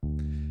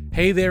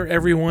Hey there,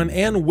 everyone,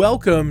 and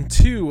welcome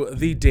to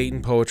the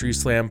Dayton Poetry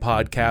Slam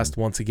podcast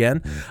once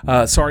again.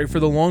 Sorry for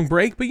the long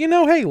break, but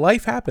hey,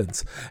 life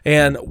happens.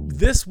 And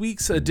this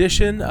week's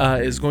edition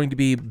is going to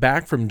be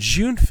back from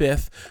June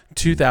 5th,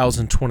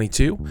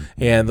 2022,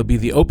 and there'll be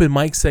the open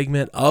mic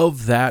segment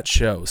of that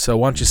show. So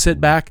why don't you sit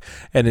back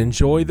and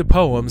enjoy the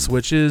poems,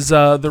 which is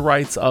the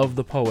rights of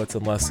the poets,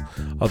 unless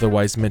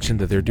otherwise mentioned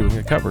that they're doing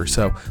a cover.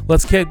 So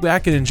let's kick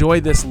back and enjoy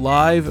this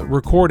live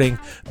recording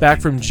back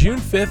from June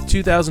 5th,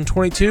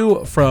 2022,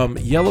 from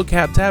Yellow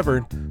Cab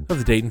Tavern of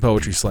the Dayton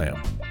Poetry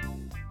Slam.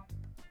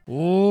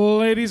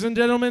 Ladies and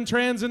gentlemen,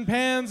 trans and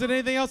pans, and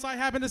anything else I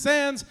happen to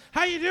sans,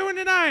 how you doing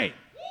tonight?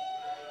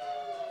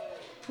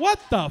 What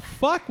the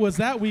fuck was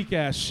that weak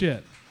ass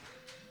shit?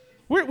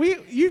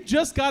 You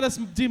just got us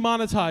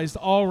demonetized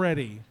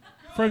already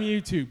from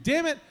YouTube.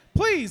 Damn it.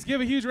 Please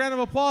give a huge round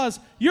of applause.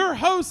 Your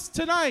hosts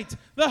tonight,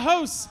 the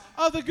hosts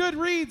of the Good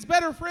Reads,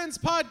 Better Friends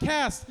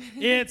podcast.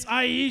 It's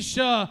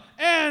Aisha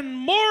and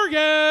Morgan.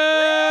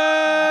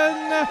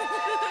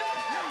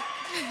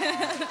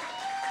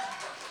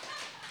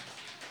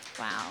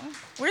 Wow.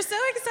 We're so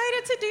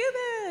excited to do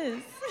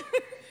this.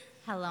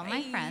 Hello,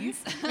 my friends.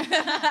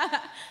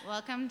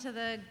 Welcome to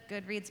the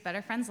Goodreads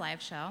Better Friends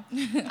live show.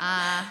 Thank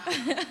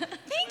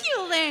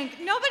you, Link.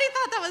 Nobody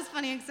thought that was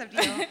funny except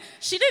you.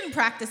 She didn't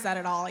practice that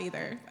at all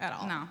either. At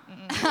all. No.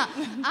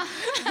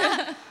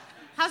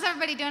 How's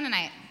everybody doing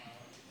tonight?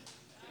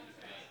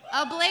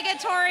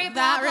 Obligatory, blah,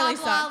 That blah, really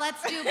blah. sucks.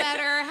 Let's do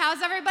better.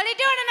 How's everybody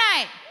doing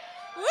tonight?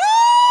 Woo!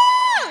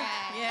 All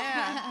right.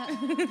 Yeah.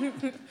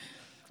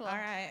 Cool. All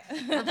right.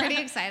 We're pretty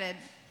excited.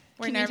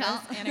 We're Can you nervous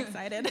tell? and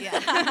excited. Yeah.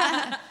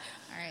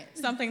 All right.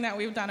 Something that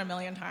we've done a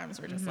million times.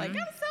 We're just like, I'm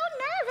so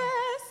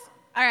nervous.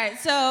 All right.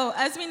 So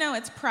as we know,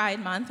 it's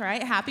Pride Month,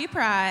 right? Happy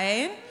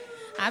Pride.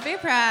 Happy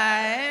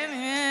Pride.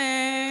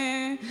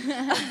 Yay.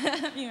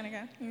 You want to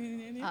go?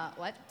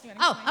 What? You wanna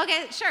Oh,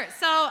 okay, sure.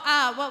 So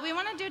what we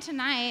want to do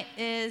tonight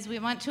is we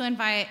want to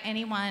invite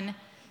anyone,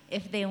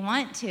 if they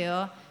want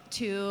to,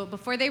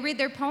 before they read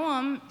their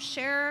poem,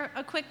 share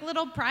a quick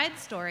little pride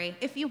story,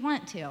 if you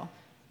want to.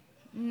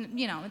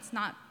 It's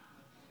not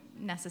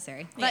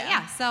necessary. But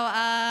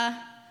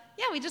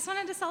we just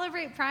wanted to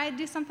celebrate Pride,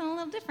 do something a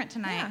little different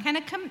tonight. Yeah. Kind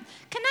of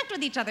connect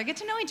with each other, get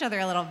to know each other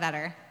a little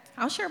better.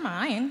 I'll share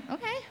mine.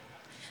 Okay.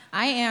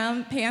 I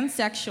am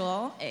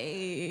pansexual,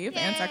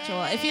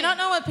 pansexual. If you don't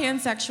know what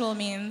pansexual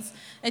means,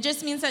 it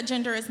just means that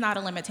gender is not a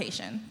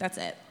limitation. That's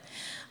it.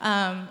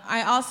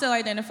 I also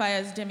identify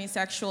as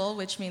demisexual,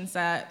 which means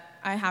that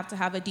I have to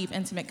have a deep,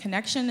 intimate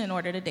connection in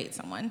order to date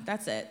someone.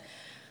 That's it.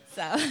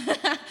 So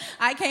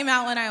I came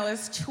out when I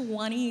was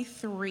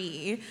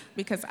 23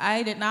 because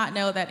I did not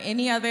know that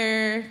any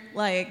other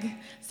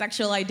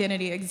sexual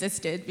identity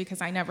existed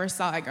because I never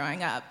saw it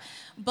growing up.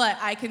 But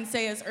I can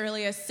say as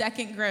early as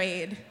second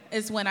grade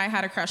is when I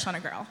had a crush on a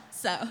girl.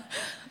 So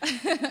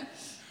Hi.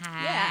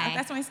 yeah,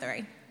 that's my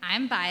story.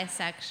 I'm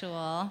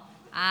bisexual.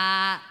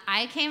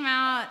 I came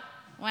out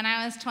when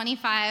I was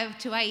 25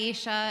 to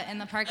Aisha in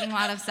the parking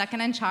lot of 2nd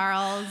and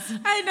Charles.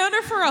 I had known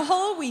her for a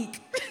whole week.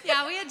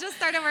 Yeah, we had just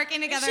started working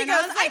together. She and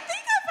goes, I was like, I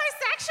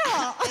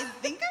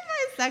think I'm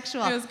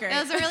bisexual. It was great. It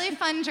was a really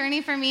fun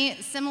journey for me.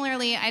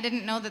 Similarly, I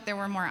didn't know that there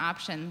were more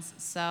options.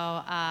 So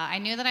I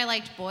knew that I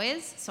liked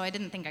boys, so I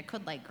didn't think I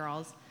could like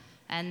girls.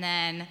 And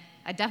then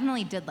I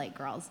definitely did like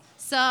girls.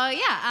 So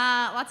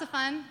yeah, lots of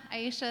fun.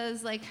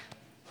 Aisha's like,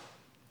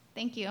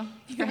 thank you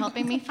for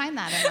helping me find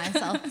that in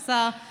myself.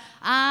 So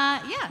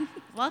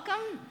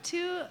welcome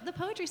to the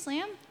Poetry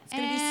Slam. It's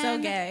gonna be so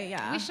gay,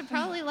 yeah. We should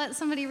probably let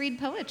somebody read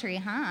poetry,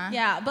 huh?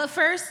 Yeah, but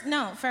first,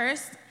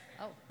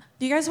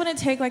 do you guys want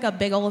to take a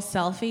big old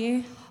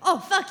selfie? Oh,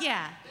 fuck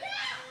yeah.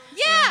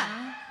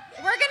 Yeah.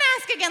 We're going to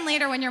ask again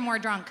later when you're more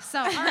drunk. So,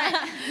 all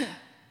right.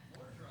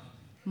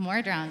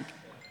 More drunk.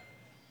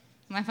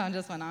 My phone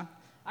just went off.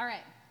 All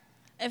right.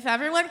 If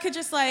everyone could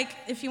just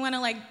if you want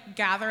to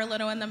gather a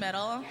little in the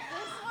middle.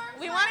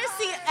 We want to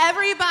see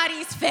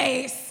everybody's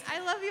face. I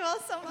love you all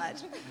so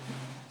much.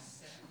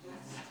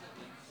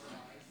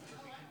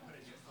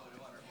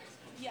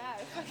 Yeah,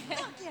 okay.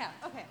 Yeah,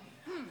 okay.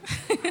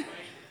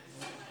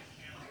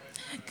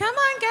 Come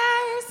on,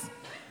 guys.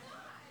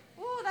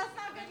 Ooh, that's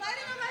not good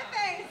lighting on my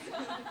face.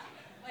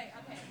 Wait.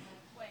 Can we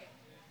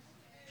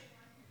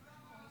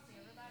see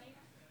everybody?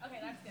 Okay,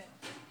 that's good.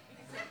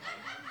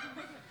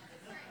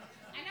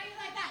 I know you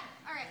like that.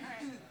 All right.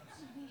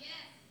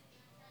 Yes.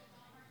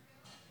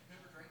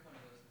 Never drank one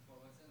of those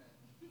before. What's in it?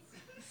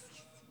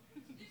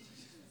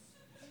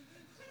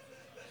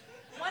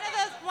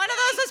 One of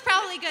those was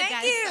probably good, Thank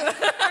guys. you.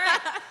 So, all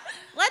right.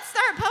 Let's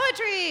start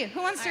poetry.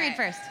 Who wants to read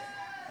first?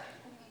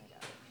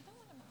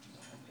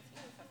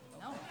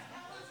 No.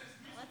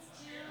 Let's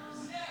do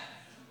this guy.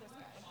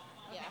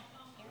 Yeah.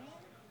 Arian?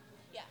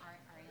 Yeah.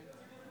 Arian.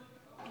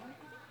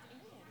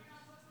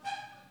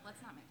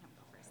 Let's not make him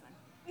go first then.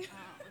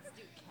 Let's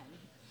do Ken.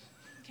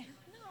 Okay.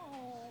 No.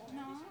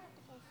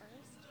 Go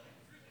first.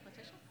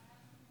 Letitia?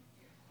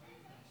 Do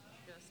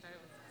you start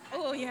with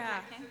Oh,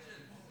 yeah. Ken?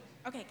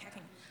 Okay,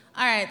 King.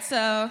 All right,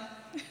 so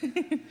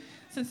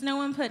since no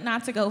one put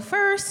not to go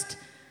first,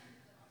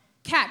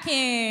 Cat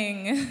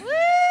King. Woo!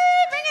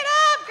 Bring it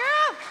up,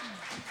 girl.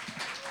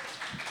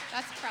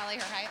 That's probably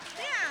her height.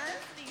 Yeah,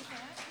 that's decent.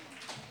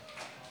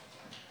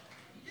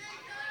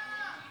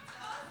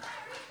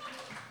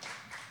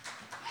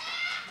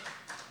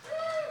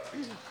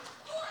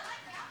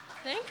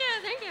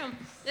 Thank you.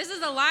 This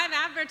is a live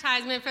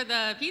advertisement for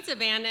the Pizza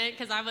Bandit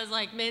because I was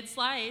like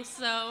mid-slice,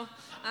 so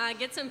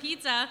get some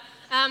pizza.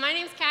 My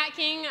name's Cat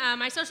King.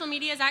 My social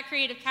media is at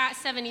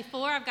CreativeCat74.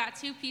 I've got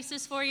 2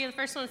 pieces for you. The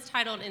first one's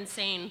titled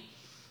Insane.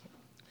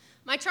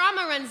 My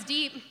trauma runs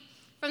deep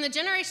from the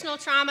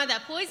generational trauma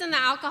that poisoned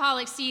the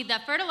alcoholic seed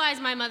that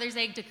fertilized my mother's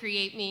egg to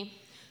create me.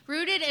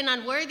 Rooted in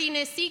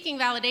unworthiness, seeking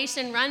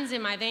validation runs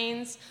in my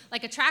veins,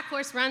 like a track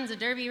horse runs a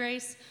derby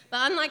race.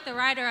 But unlike the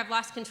rider, I've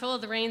lost control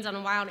of the reins on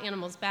a wild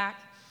animal's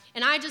back.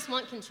 And I just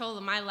want control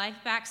of my life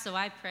back, so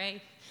I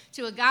pray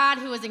to a God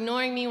who was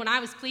ignoring me when I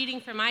was pleading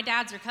for my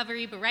dad's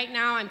recovery. But right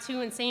now, I'm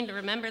too insane to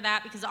remember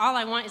that because all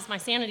I want is my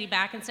sanity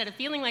back instead of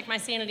feeling like my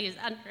sanity is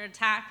under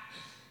attack.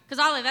 Because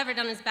all I've ever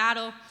done is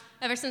battle.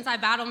 Ever since I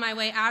battled my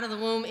way out of the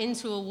womb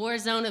into a war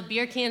zone of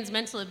beer cans,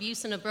 mental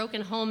abuse, and a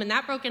broken home. And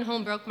that broken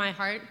home broke my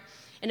heart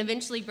and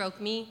eventually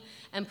broke me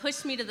and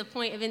pushed me to the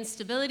point of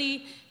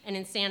instability and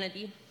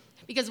insanity.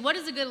 Because what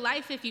is a good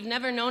life if you've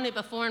never known it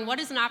before? And what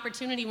is an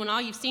opportunity when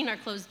all you've seen are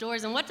closed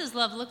doors? And what does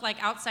love look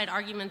like outside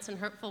arguments and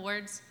hurtful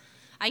words?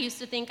 I used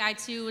to think I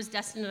too was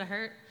destined to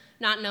hurt,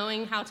 not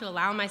knowing how to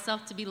allow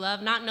myself to be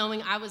loved, not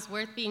knowing I was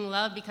worth being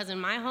loved because in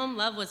my home,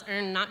 love was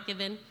earned, not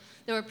given.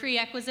 There were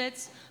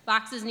prerequisites,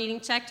 boxes needing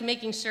checked,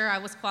 making sure I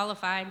was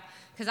qualified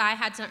because I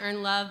had to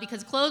earn love,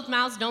 because closed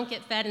mouths don't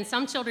get fed and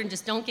some children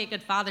just don't get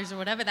good fathers or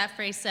whatever that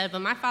phrase said, but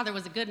my father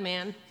was a good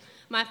man.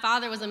 My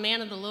father was a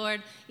man of the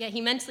Lord, yet he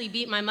mentally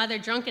beat my mother,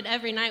 drunken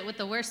every night with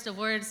the worst of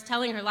words,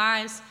 telling her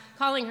lies,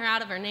 calling her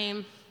out of her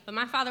name. But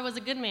my father was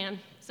a good man,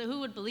 so who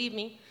would believe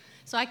me?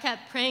 So I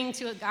kept praying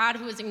to a God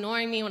who was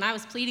ignoring me when I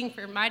was pleading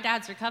for my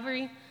dad's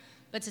recovery.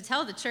 But to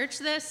tell the church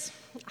this,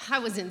 I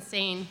was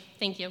insane.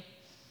 Thank you.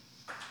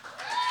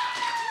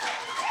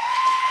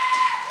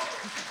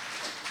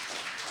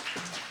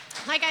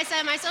 Like I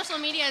said, my social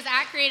media is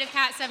at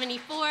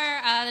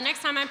CreativeCat74. The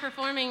next time I'm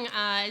performing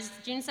is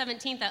June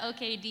 17th at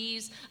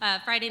OKD's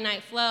Friday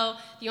Night Flow.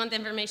 If you want the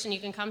information, you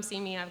can come see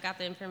me. I've got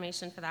the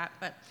information for that.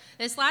 But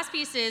this last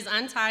piece is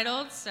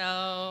untitled,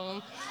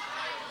 so...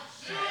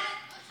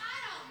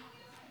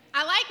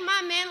 I like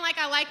my men like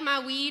I like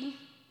my weed.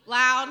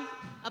 Loud,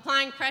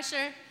 applying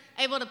pressure,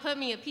 able to put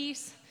me at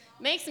peace.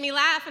 Makes me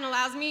laugh and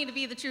allows me to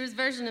be the truest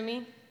version of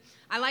me.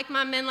 I like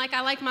my men like I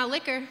like my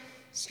liquor.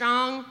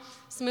 Strong,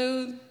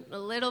 smooth, a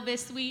little bit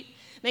sweet.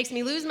 Makes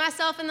me lose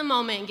myself in the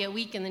moment and get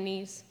weak in the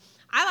knees.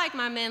 I like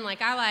my men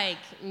like I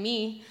like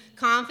me.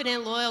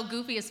 Confident, loyal,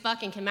 goofy as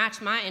fuck and can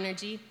match my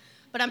energy.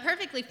 But I'm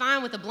perfectly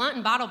fine with a blunt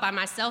and bottle by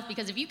myself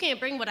because if you can't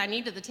bring what I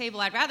need to the table,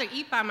 I'd rather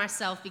eat by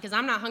myself because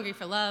I'm not hungry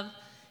for love.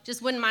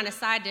 Just wouldn't mind a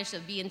side dish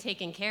of being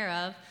taken care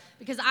of.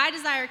 Because I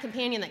desire a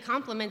companion that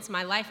complements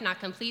my life, not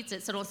completes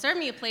it. So don't serve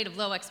me a plate of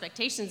low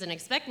expectations and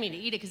expect me to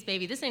eat it, because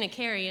baby, this ain't a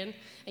carry-in.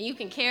 And you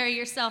can carry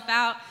yourself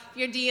out. If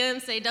your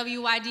DMs say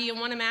WYD and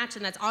want to match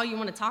and that's all you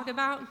want to talk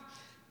about.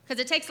 Because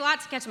it takes a lot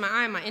to catch my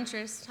eye and my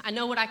interest. I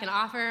know what I can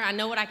offer. I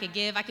know what I could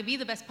give. I could be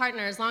the best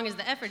partner as long as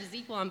the effort is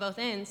equal on both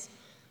ends.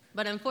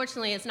 But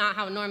unfortunately, it's not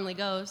how it normally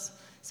goes.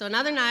 So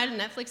another night of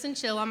Netflix and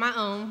chill on my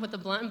own with a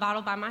blunt and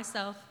bottle by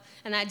myself.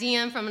 And that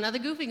DM from another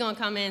goofy gonna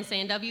come in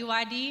saying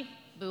WYD.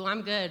 Boo,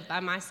 I'm good by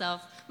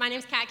myself. My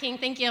name's Cat King,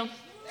 thank you.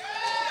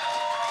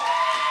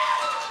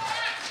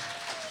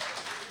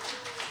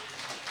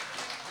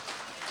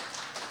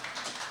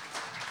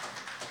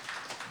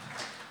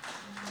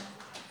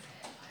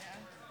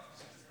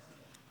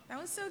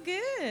 That was so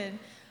good.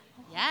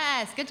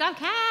 Yes, good job,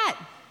 Kat.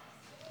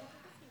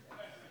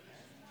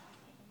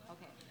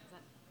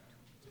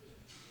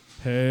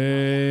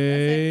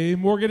 Hey,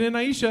 Morgan and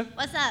Aisha.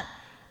 What's up?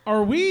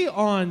 Are we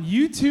on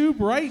YouTube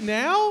right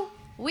now?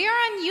 We are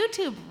on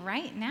YouTube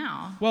right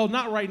now. Well,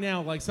 not right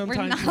now, like We're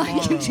sometime not tomorrow. on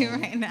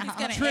YouTube right now.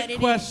 Trick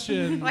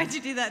question. Why'd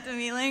you do that to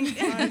me, Link?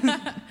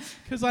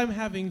 Because I'm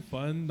having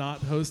fun not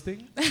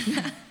hosting.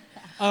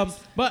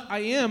 But I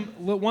am,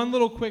 one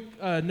little quick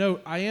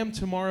note, I am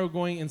tomorrow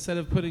going, instead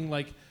of putting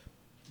like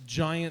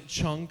giant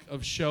chunk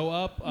of show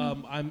up,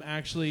 I'm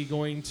actually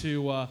going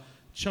to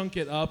chunk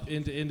it up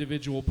into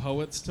individual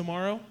poets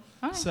tomorrow.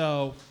 Right.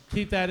 So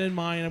keep that in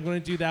mind. I'm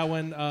going to do that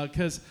one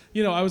because,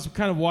 I was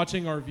kind of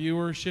watching our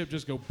viewership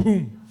just go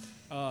boom.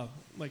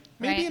 Like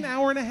maybe Right. an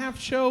hour and a half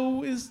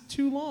show is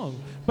too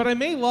long. But I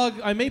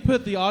may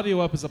put the audio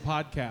up as a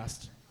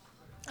podcast.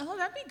 Oh,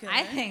 that'd be good.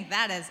 I think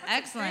that is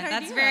excellent. great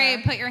That's idea.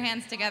 very put your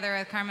hands together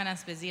with Carmen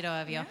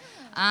Esposito of you.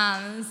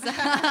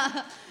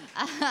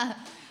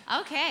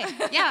 Okay.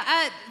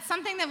 Yeah,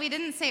 something that we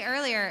didn't say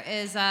earlier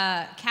is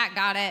Kat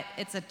got it.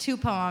 It's a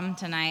 2-poem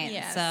tonight.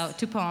 Yes.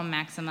 So 2-poem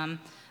maximum.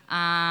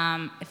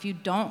 If you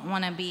don't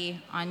want to be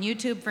on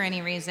YouTube for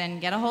any reason,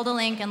 get a hold of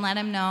Link and let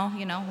him know.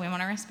 We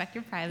want to respect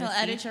your privacy.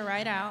 He'll edit you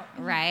right out.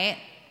 Right.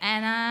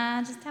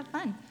 And just have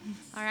fun.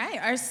 All right,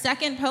 our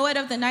second poet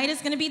of the night is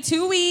going to be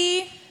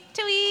Tui.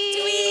 Tui.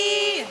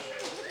 Tui.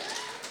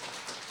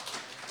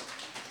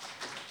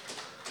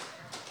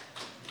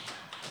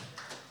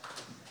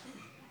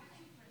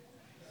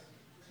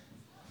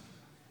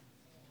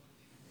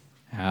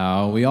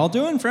 we all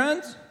doing,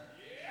 friends?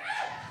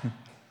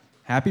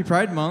 Happy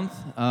Pride Month.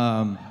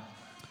 I'm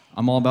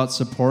all about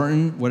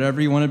supporting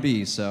whatever you want to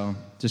be, so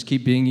just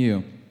keep being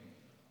you.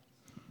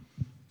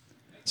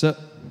 So,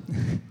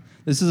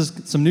 this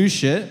is some new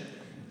shit.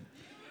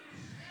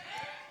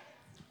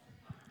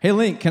 Hey,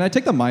 Link, can I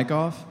take the mic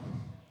off?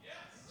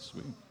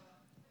 Sweet.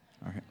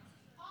 All right.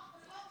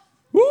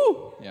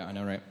 Woo! Yeah, I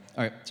know, right?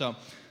 All right, so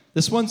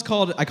this one's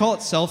called, I call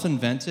it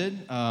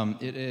Self-Invented.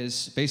 It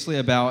is basically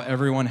about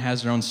everyone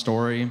has their own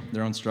story,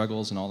 their own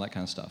struggles, and all that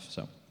kind of stuff.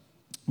 So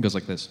it goes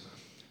like this.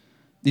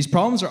 These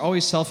problems are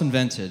always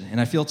self-invented,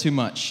 and I feel too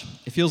much.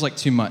 It feels like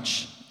too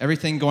much.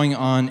 Everything going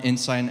on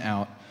inside and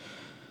out.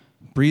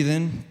 Breathe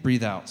in,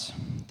 breathe out.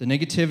 The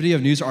negativity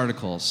of news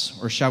articles,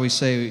 or shall we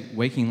say,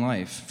 waking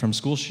life, from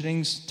school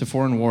shootings to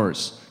foreign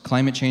wars,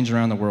 climate change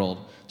around the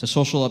world, to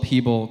social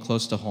upheaval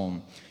close to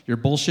home, your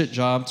bullshit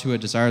job to a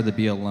desire to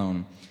be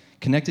alone,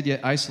 connected yet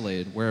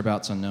isolated,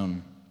 whereabouts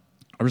unknown.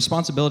 A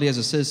responsibility as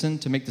a citizen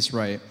to make this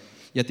right,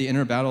 yet the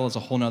inner battle is a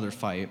whole nother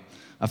fight.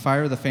 A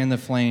fire that fan the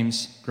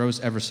flames grows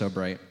ever so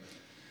bright.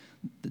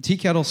 The tea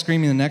kettle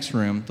screaming in the next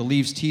room, the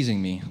leaves teasing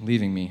me,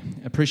 leaving me.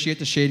 Appreciate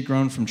the shade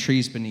grown from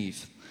trees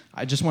beneath.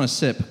 I just want to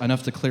sip,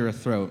 enough to clear a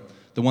throat.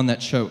 The one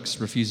that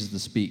chokes, refuses to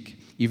speak,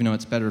 even though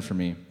it's better for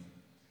me.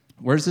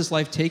 Where's this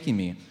life taking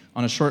me?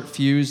 On a short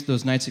fuse,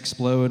 those nights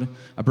explode.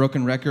 A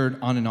broken record,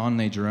 on and on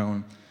they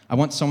drone. I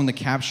want someone to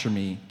capture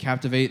me,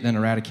 captivate, then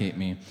eradicate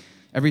me.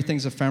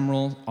 Everything's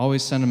ephemeral,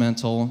 always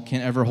sentimental,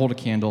 can't ever hold a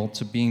candle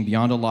to being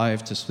beyond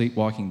alive to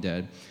sleepwalking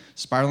dead.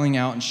 Spiraling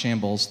out in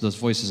shambles, those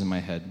voices in my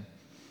head.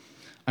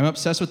 I'm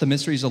obsessed with the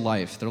mysteries of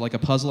life. They're like a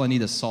puzzle I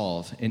need to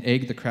solve, an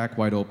egg the crack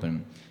wide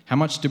open. How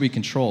much do we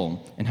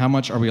control, and how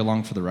much are we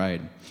along for the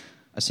ride?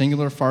 A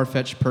singular,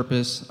 far-fetched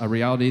purpose, a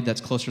reality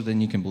that's closer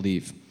than you can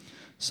believe.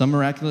 Some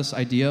miraculous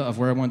idea of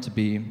where I want to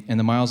be, and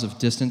the miles of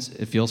distance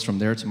it feels from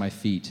there to my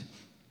feet.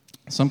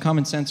 Some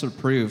common sense would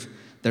prove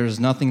there is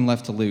nothing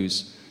left to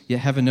lose, yet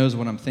heaven knows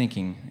what I'm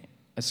thinking.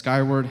 A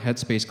skyward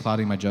headspace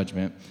clouding my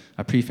judgment,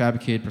 a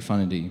prefabricated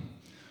profundity.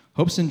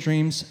 Hopes and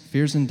dreams,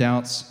 fears and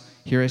doubts,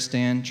 here I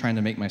stand trying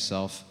to make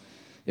myself.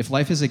 If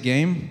life is a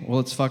game, well,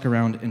 let's fuck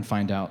around and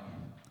find out.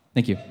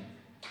 Thank you. Give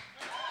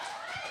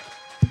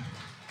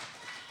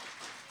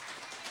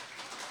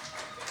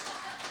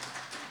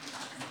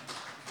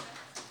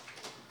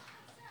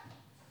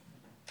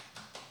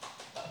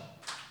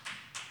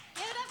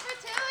it up for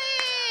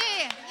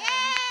Tui!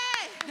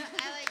 Yay!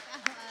 I like that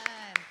one.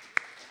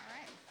 All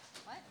right.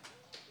 What?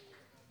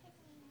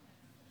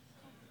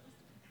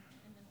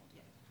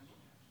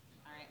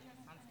 All right.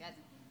 Sounds good.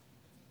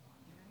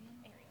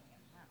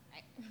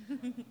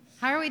 All right.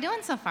 How are we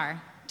doing so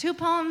far? 2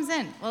 poems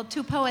in. Well,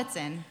 2 poets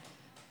in.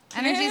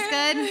 Energy's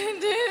good?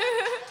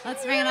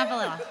 Let's bring it up a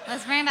little.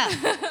 Let's bring it up.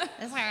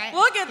 It's all right.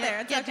 We'll get there.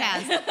 It's get okay.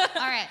 past.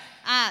 All right.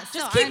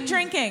 Just keep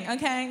drinking,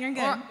 okay? You're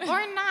good.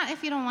 Or not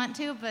if you don't want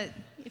to, but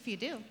if you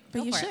do, But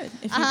go you for should, it.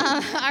 if you do.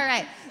 All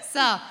right.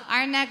 So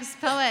our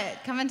next poet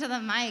coming to the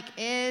mic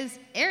is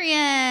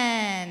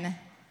Arian.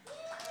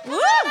 Woo!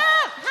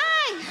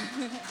 Hi.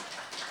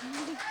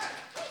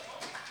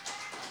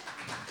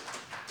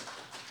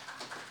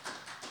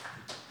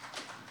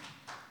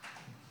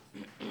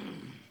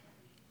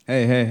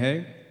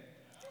 Hey.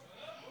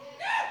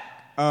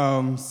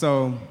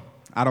 So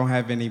I don't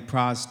have any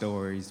pride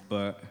stories,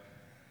 but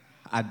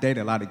I date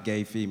a lot of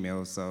gay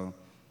females, so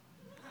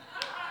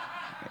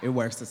it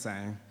works the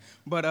same.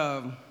 But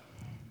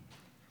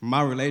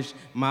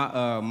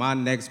my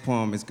next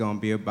poem is gonna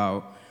be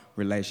about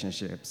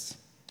relationships.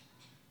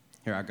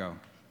 Here I go.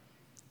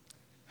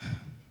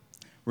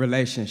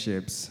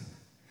 Relationships.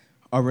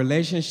 A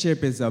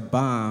relationship is a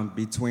bond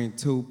between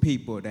 2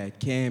 people that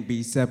can't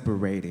be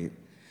separated.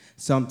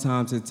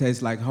 Sometimes it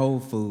tastes like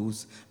Whole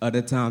Foods,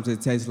 other times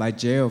it tastes like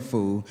jail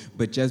food,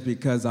 but just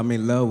because I'm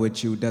in love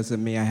with you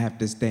doesn't mean I have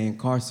to stay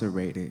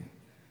incarcerated.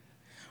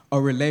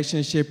 A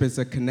relationship is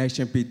a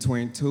connection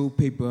between 2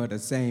 people of the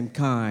same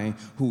kind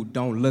who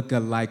don't look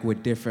alike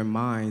with different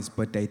minds,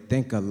 but they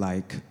think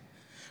alike.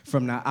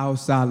 From the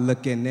outside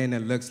looking in,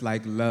 it looks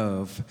like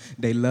love.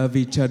 They love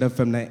each other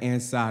from the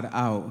inside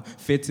out.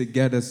 Fit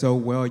together so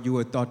well, you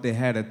would thought they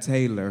had a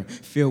tailor.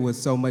 Filled with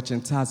so much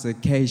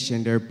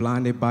intoxication, they're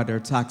blinded by their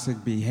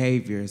toxic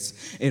behaviors.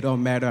 It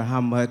don't matter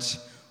how much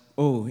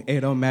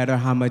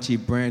he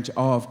branch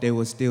off, they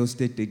will still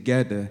stick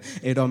together.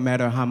 It don't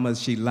matter how much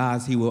she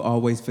lies, he will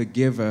always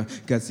forgive her,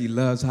 cause he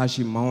loves how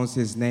she moans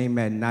his name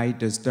at night,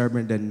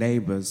 disturbing the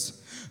neighbors.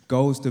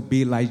 Goes to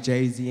be like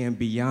Jay-Z and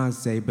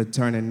Beyonce, but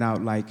turning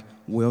out like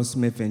Will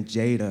Smith and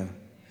Jada.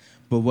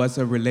 But what's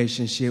a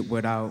relationship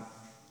without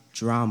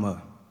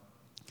drama?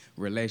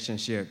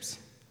 Relationships.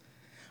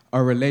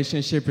 A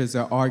relationship is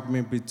an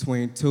argument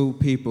between 2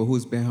 people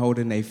who's been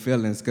holding their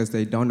feelings because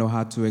they don't know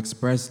how to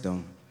express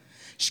them.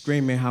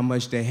 Screaming how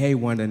much they hate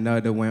one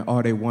another when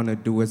all they want to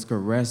do is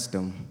caress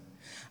them.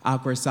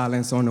 Awkward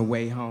silence on the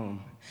way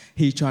home.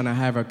 He trying to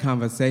have a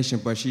conversation,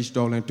 but she's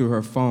strolling through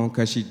her phone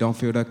because she don't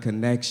feel the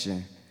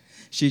connection.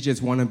 She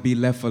just want to be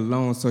left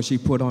alone, so she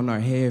put on her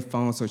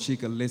headphones so she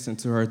could listen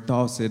to her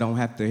thoughts. They don't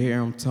have to hear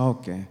him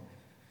talking.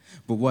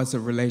 But what's a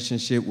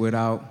relationship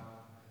without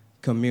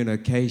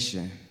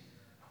communication?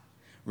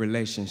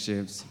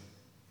 Relationships.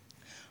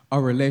 A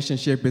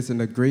relationship is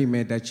an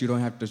agreement that you don't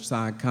have to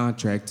sign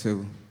contract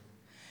to.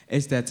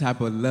 It's that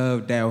type of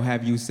love that'll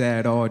have you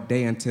sad all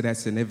day until that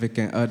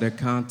significant other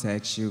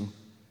contacts you.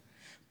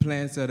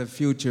 Plans of the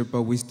future,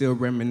 but we still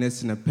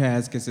reminisce in the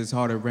past because it's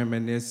hard to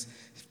reminisce.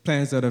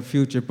 Plans of the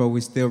future, but we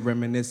still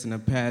reminisce in the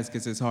past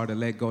because it's hard to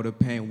let go of the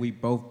pain we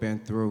both been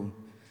through.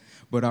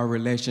 But our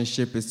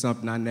relationship is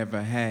something I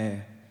never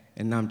had,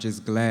 and I'm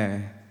just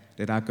glad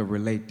that I could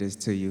relate this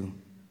to you.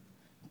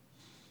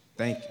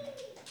 Thank you.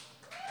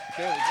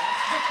 There we go.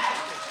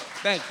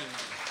 Thank you.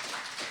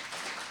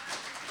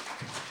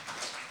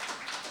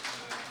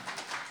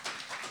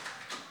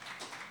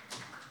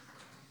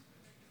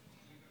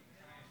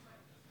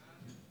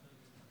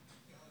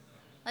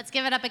 Let's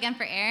give it up again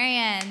for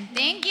Arian.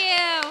 Thank you.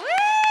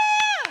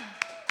 Woo!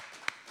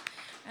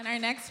 And our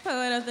next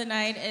poet of the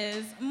night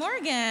is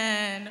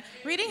Morgan,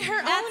 reading her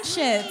own That's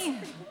shit. me.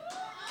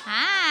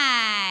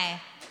 Hi.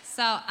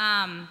 So,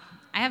 I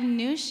have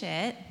new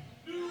shit.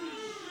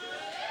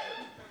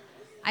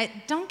 I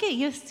don't get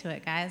used to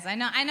it, guys. I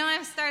know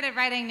I've started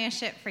writing new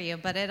shit for you,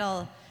 but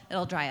it'll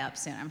dry up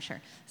soon, I'm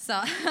sure.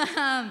 So,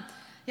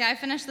 yeah, I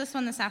finished this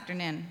one this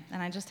afternoon,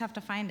 and I just have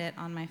to find it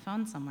on my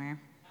phone somewhere.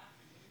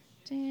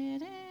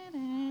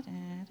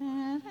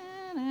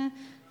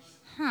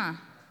 Huh,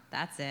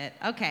 that's it.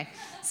 Okay,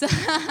 so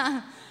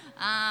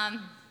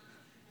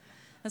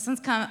this one's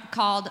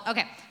called,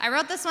 okay, I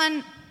wrote this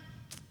one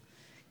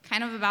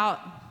kind of about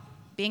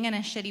being in a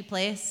shitty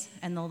place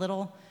and the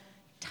little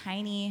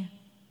tiny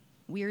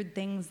weird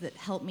things that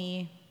help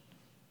me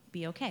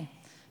be okay.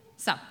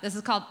 So this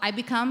is called I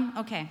Become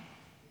Okay.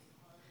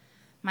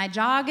 My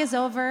jog is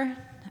over.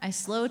 I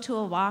slow to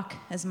a walk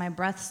as my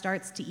breath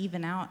starts to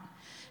even out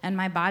and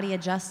my body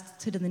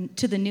adjusts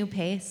to the new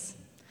pace.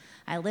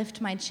 I lift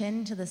my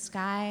chin to the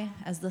sky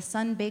as the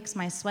sun bakes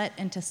my sweat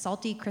into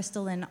salty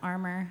crystalline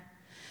armor.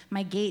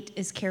 My gait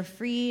is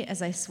carefree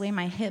as I sway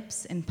my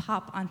hips and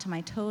pop onto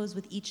my toes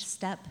with each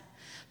step,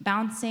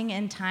 bouncing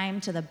in time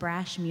to the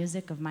brash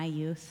music of my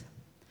youth.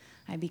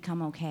 I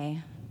become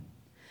okay.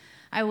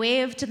 I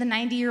wave to the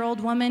 90-year-old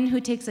woman who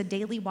takes a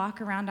daily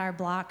walk around our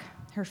block.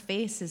 Her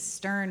face is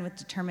stern with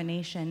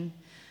determination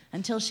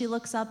until she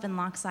looks up and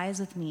locks eyes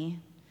with me.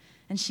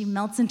 And she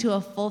melts into a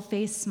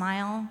full-faced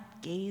smile,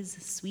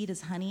 gaze sweet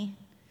as honey.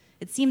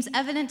 It seems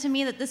evident to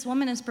me that this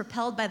woman is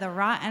propelled by the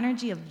raw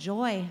energy of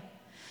joy.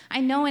 I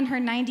know in her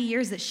 90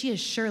 years that she has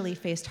surely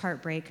faced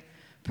heartbreak.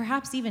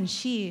 Perhaps even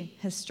she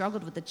has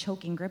struggled with the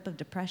choking grip of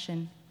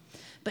depression.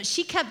 But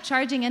she kept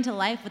charging into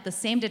life with the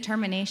same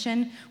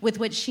determination with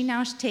which she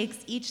now takes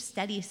each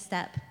steady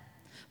step,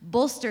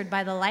 bolstered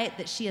by the light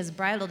that she has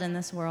bridled in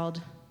this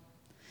world.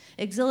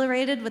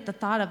 Exhilarated with the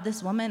thought of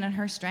this woman and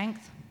her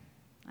strength,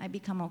 I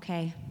become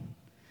okay.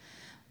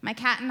 My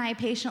cat and I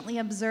patiently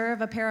observe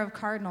a pair of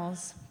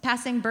cardinals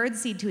passing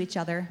birdseed to each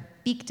other,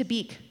 beak to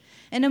beak,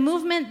 in a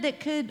movement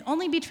that could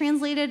only be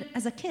translated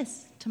as a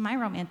kiss to my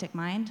romantic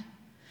mind.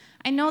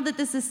 I know that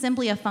this is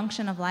simply a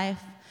function of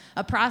life,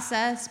 a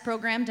process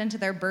programmed into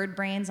their bird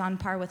brains on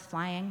par with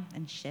flying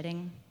and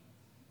shitting.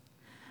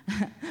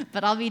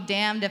 But I'll be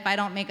damned if I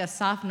don't make a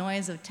soft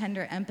noise of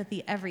tender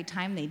empathy every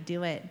time they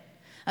do it.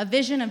 A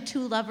vision of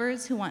two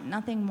lovers who want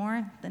nothing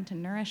more than to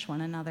nourish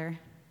one another.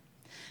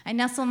 I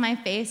nestle my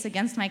face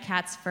against my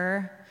cat's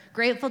fur,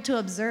 grateful to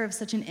observe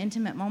such an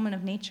intimate moment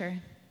of nature,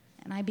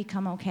 and I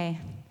become okay.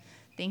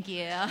 Thank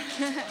you. I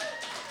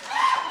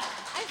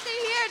stay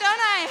here,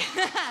 don't I?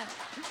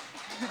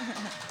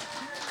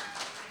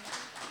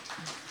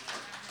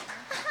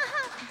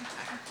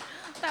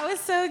 That was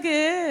so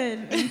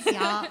good. Thanks,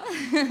 y'all.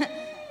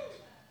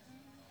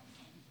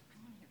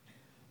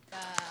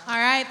 All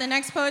right, the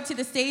next poet to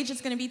the stage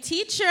is going to be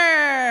Teacher.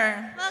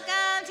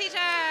 Welcome, teacher.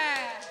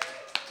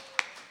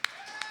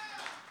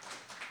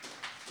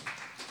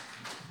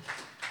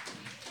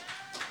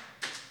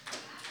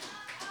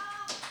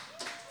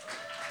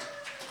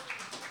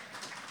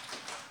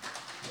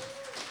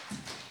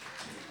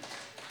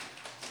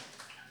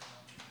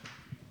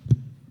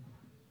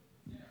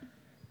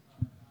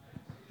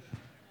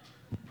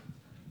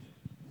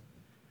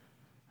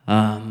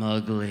 I'm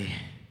ugly,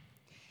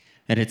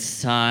 and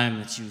it's time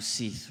that you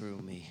see through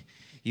me.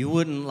 You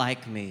wouldn't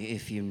like me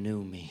if you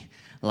knew me.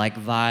 Like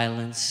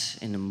violence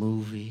in a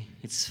movie,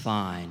 it's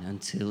fine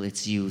until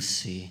it's you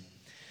see.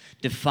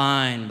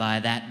 Defined by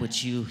that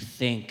which you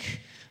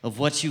think, of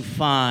what you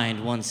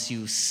find once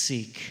you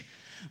seek.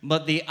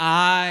 But the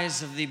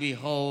eyes of the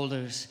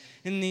beholders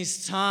in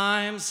these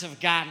times have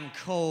gotten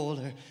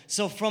colder.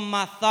 So from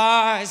my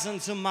thighs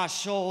unto my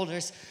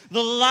shoulders,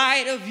 the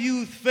light of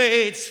youth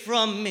fades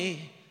from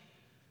me.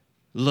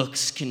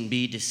 Looks can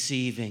be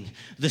deceiving,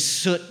 the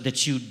soot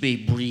that you'd be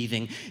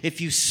breathing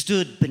if you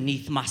stood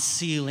beneath my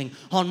ceiling,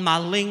 on my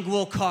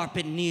lingual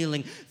carpet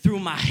kneeling, through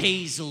my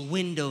hazel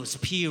windows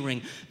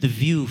peering, the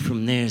view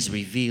from there's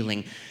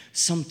revealing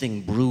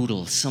something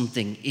brutal,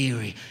 something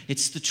eerie.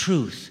 It's the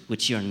truth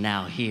which you're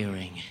now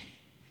hearing,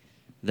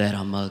 that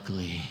I'm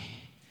ugly.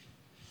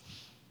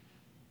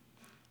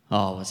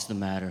 Oh, what's the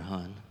matter,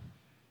 hun?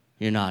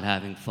 You're not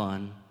having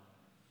fun.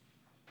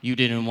 You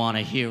didn't want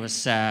to hear a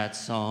sad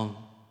song.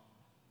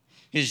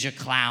 Is your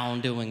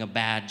clown doing a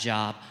bad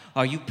job?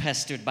 Are you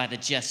pestered by the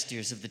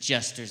gestures of the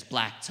jester's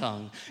black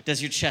tongue?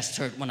 Does your chest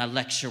hurt when I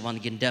lecture on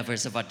the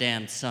endeavors of our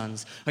damned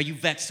sons? Are you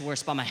vexed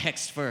worse by my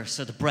hexed verse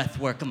or the breath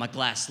work of my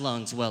glass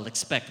lungs? Well,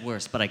 expect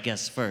worse, but I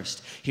guess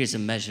first, here's a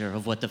measure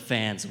of what the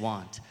fans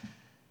want.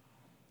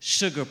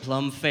 Sugar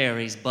plum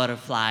fairies,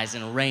 butterflies,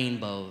 and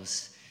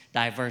rainbows.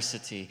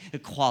 Diversity,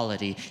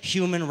 equality,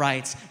 human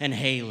rights, and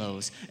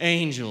halos,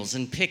 angels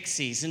and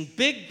pixies, and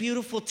big,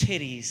 beautiful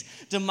titties,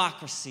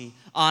 democracy,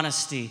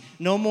 honesty,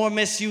 no more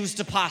misused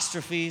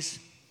apostrophes.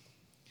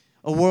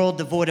 A world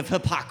devoid of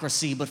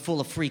hypocrisy, but full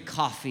of free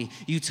coffee,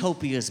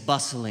 utopias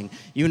bustling,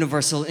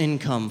 universal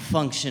income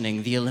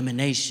functioning, the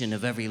elimination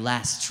of every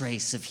last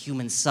trace of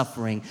human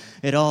suffering.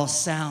 It all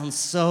sounds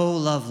so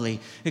lovely,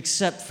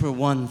 except for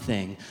one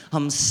thing.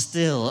 I'm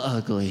still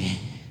ugly.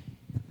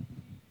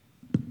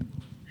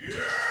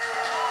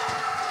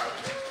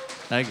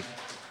 Thank you.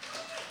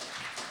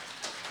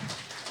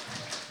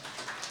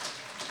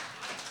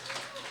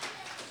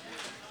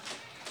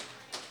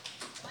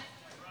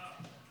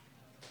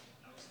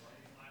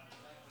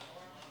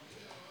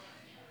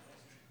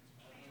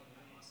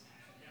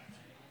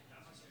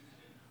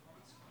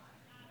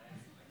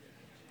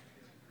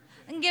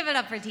 And give it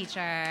up for teacher.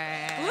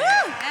 Woo!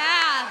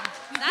 Yeah,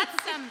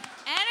 that's some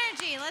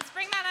energy. Let's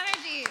bring that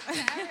energy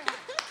to everyone.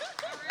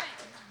 All right.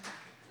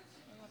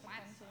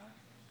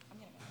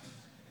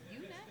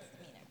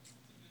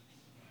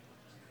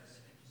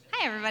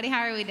 Hi, everybody. How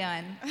are we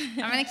doing?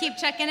 I'm going to keep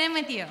checking in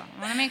with you. I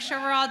want to make sure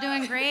we're all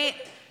doing great,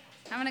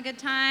 having a good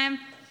time.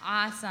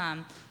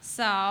 Awesome.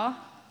 So,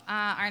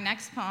 our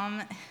next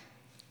poem,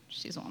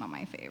 she's one of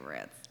my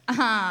favorites.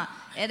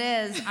 It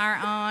is our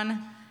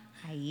own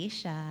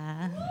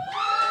Aisha.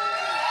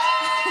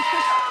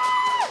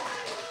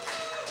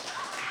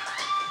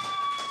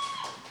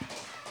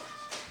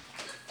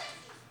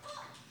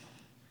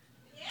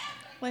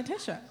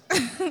 Letitia,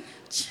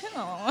 chill.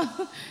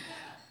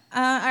 All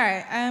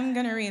right, I'm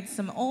gonna read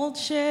some old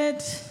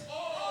shit.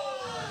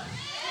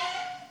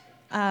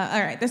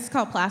 All right, this is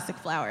called Plastic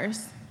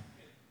Flowers.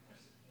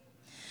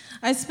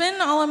 I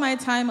spend all of my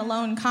time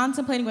alone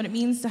contemplating what it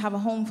means to have a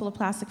home full of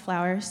plastic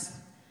flowers.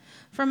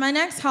 For my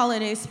next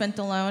holiday spent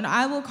alone,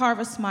 I will carve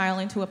a smile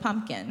into a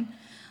pumpkin.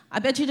 I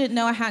bet you didn't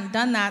know I hadn't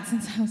done that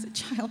since I was a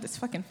child. This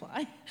fucking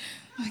fly.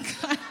 Oh my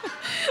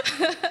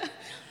God.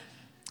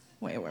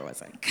 Wait, where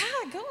was I?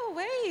 God, go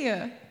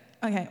away.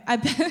 Okay,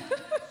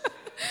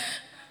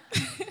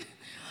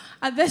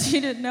 I bet you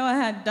didn't know I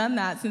had done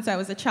that since I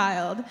was a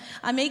child.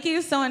 I make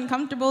you so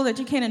uncomfortable that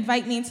you can't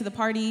invite me to the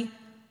party.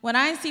 When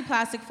I see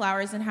plastic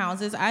flowers in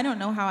houses, I don't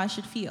know how I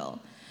should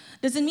feel.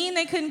 Does it mean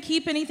they couldn't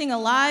keep anything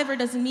alive, or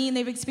does it mean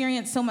they've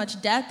experienced so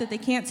much death that they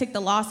can't take the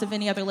loss of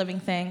any other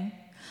living thing?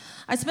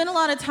 I spend a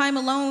lot of time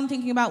alone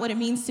thinking about what it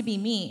means to be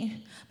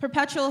me.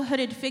 Perpetual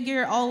hooded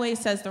figure always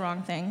says the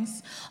wrong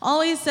things,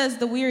 always says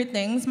the weird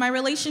things. My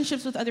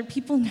relationships with other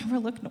people never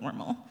look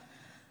normal.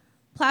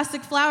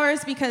 Plastic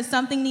flowers, because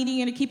something needing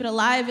you to keep it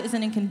alive is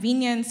an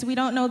inconvenience. We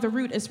don't know the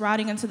root is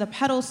rotting until the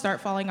petals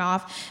start falling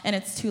off and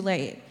it's too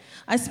late.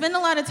 I spend a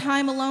lot of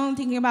time alone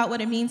thinking about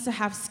what it means to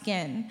have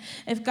skin.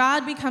 If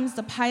God becomes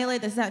the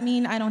pilot, does that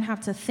mean I don't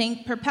have to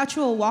think?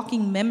 Perpetual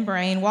walking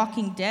membrane,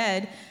 walking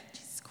dead.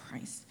 Jesus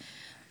Christ.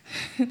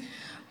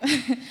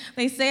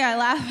 They say I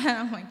laugh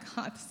at, oh my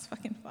God, this is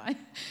fucking fine.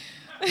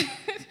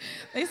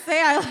 They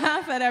say I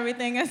laugh at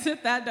everything as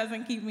if that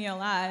doesn't keep me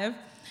alive.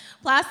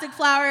 Plastic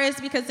flowers,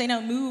 because they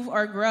don't move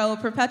or grow.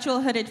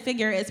 Perpetual hooded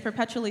figure is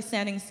perpetually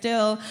standing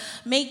still,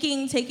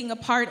 making, taking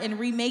apart, and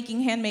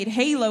remaking handmade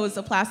halos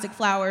of plastic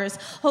flowers,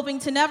 hoping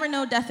to never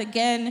know death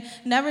again,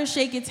 never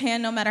shake its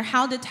hand no matter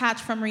how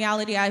detached from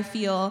reality I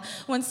feel.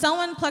 When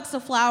someone plucks a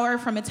flower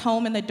from its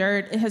home in the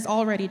dirt, it has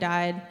already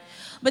died.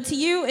 But to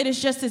you, it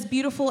is just as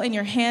beautiful in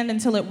your hand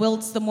until it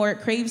wilts, the more it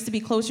craves to be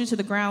closer to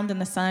the ground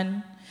and the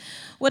sun.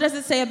 What does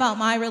it say about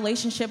my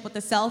relationship with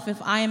the self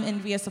if I am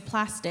envious of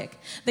plastic?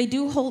 They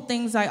do hold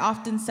things I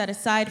often set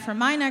aside for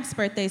my next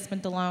birthday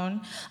spent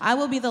alone. I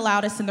will be the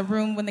loudest in the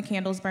room when the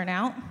candles burn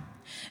out.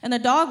 And the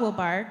dog will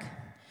bark.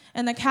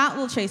 And the cat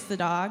will chase the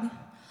dog.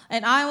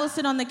 And I will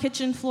sit on the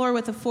kitchen floor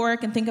with a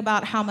fork and think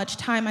about how much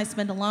time I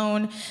spend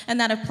alone, and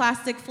that if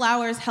plastic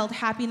flowers held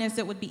happiness,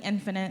 it would be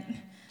infinite.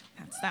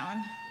 That's that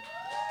one.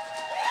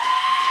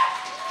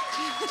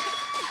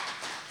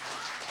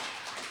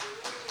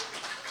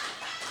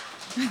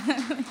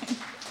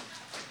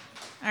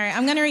 All right,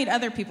 I'm gonna read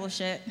other people's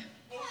shit.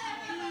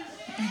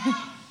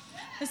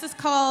 This is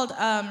called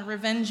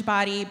Revenge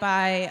Body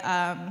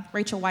by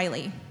Rachel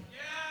Wiley.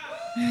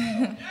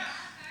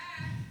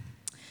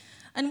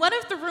 And what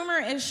if the rumor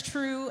is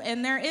true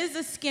and there is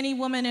a skinny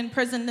woman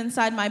imprisoned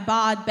inside my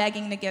bod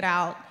begging to get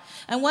out?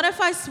 And what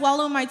if I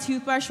swallow my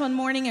toothbrush one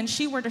morning and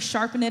she were to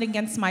sharpen it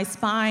against my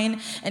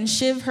spine and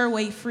shiv her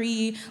way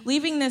free,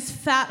 leaving this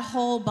fat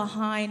hole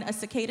behind, a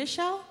cicada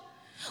shell?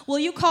 Will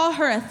you call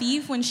her a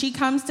thief when she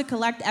comes to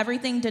collect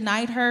everything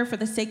denied her for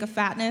the sake of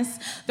fatness?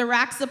 The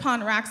racks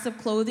upon racks of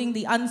clothing,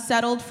 the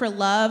unsettled for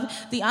love,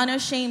 the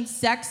unashamed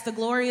sex, the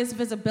glorious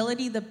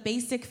visibility, the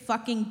basic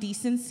fucking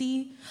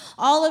decency.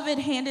 All of it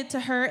handed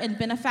to her in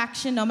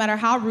benefaction, no matter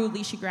how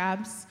rudely she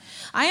grabs.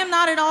 I am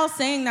not at all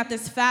saying that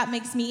this fat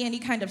makes me any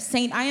kind of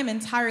saint. I am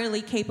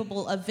entirely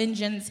capable of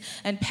vengeance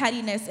and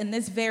pettiness in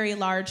this very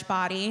large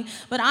body.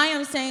 But I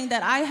am saying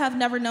that I have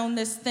never known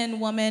this thin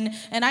woman,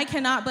 and I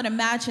cannot but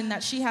imagine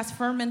that she has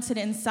fermented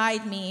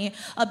inside me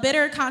a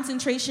bitter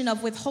concentration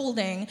of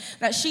withholding,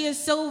 that she is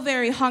so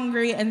very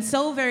hungry and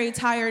so very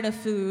tired of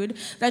food,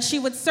 that she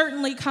would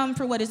certainly come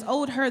for what is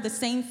owed her. The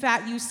same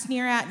fat you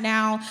sneer at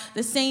now,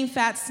 the same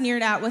fat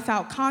sneered at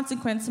without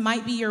consequence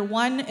might be your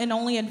one and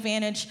only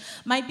advantage,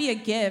 might be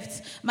a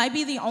gift, might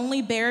be the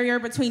only barrier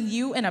between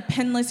you and a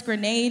pinless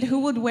grenade. Who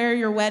would wear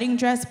your wedding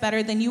dress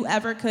better than you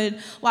ever could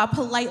while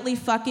politely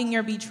fucking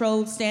your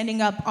betrothed,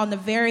 standing up on the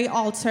very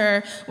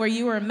altar where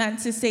you were meant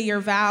to say your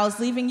vows,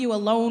 leaving you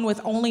alone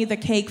with only the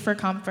cake for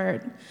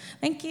comfort?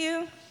 Thank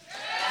you.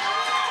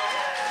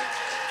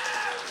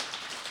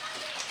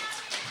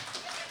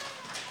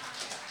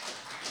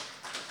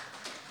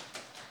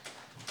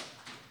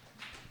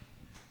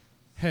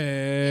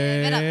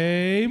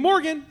 Hey,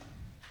 Morgan.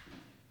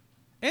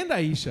 And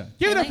Aisha.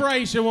 Give it up for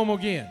Aisha one more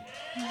again.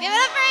 Give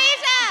it up for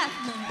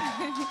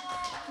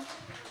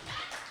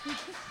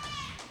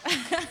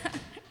Aisha!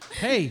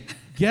 Hey,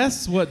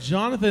 guess what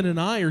Jonathan and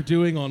I are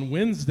doing on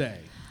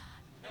Wednesday?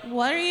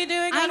 What are you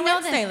doing on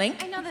Wednesday,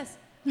 Link? I know this.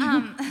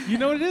 You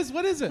know what it is?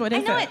 What is it? What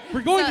is I know it? it.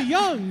 We're going So- to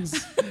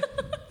Young's.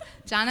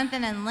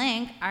 Jonathan and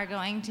Link are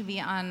going to be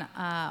on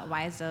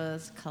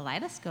Wiseau's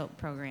Kaleidoscope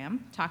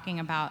program, talking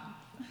about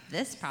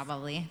this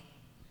probably.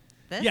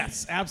 This?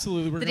 Yes,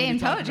 absolutely. We're The going to Dayton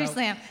be talking Poetry about-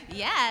 Slam.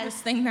 Yes.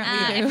 This thing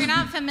that we do. If you're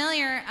not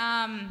familiar,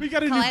 We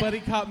got a new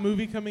buddy cop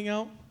movie coming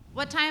out.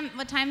 What time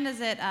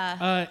does it?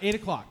 8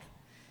 o'clock.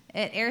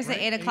 It airs Right,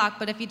 at 8 o'clock,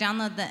 but if you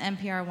download the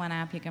NPR One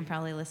app, you can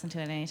probably listen to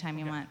it anytime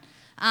you want.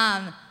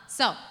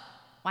 So,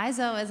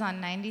 Wiseau is on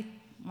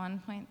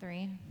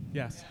 91.3.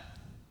 Yes.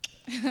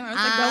 I was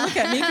like, don't look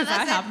at me because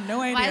I have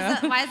no idea.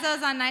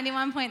 Wiseau's on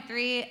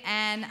 91.3,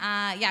 and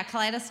yeah,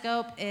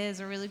 Kaleidoscope is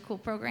a really cool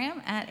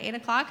program at 8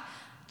 o'clock.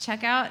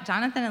 Check out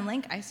Jonathan and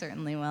Link. I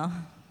certainly will.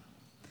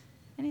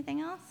 Anything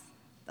else?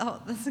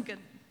 Oh, that's a good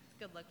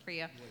look for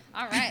you.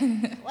 All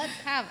right, let's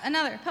have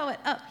another poet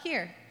up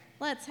here.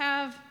 Let's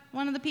have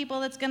one of the people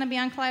that's going to be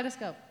on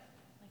Kaleidoscope.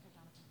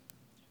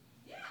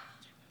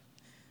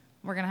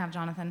 We're going to have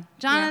Jonathan.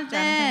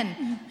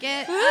 Jonathan,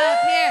 get up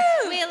here.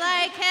 We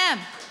like him.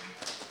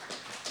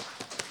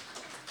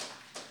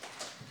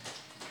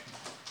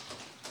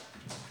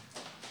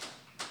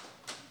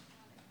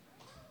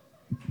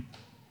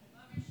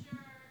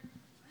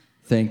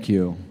 Thank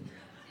you.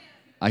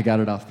 I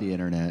got it off the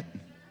internet.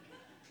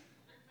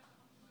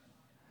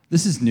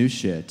 This is new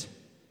shit.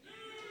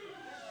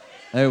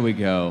 There we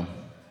go.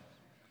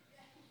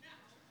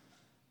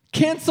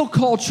 Cancel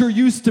culture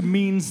used to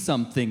mean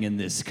something in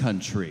this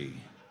country.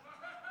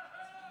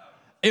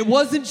 It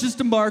wasn't just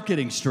a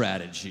marketing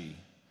strategy,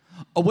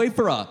 a way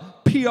for a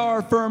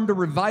PR firm to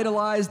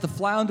revitalize the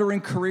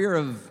floundering career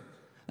of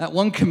that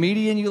one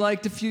comedian you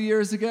liked a few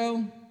years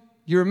ago.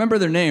 You remember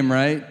their name,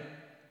 right?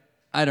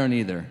 I don't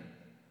either.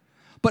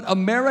 But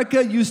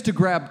America used to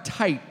grab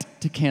tight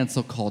to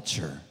cancel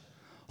culture.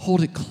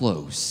 Hold it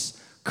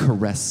close,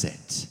 caress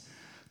it,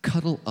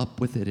 cuddle up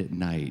with it at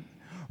night,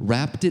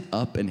 wrapped it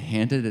up and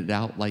handed it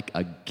out like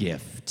a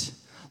gift,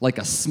 like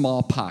a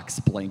smallpox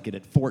blanket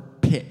at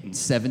Fort Pitt in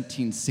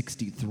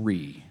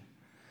 1763.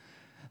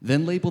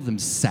 Then label them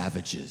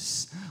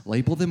savages,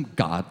 label them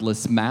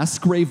godless, mass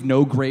grave,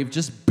 no grave,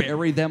 just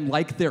bury them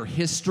like their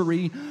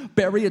history,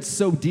 bury it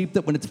so deep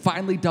that when it's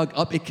finally dug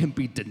up, it can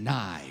be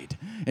denied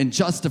and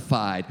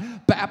justified,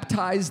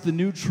 baptize the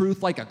new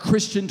truth like a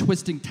Christian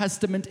twisting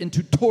testament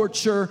into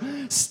torture.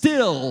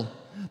 Still,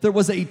 there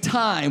was a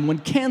time when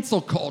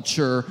cancel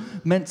culture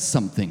meant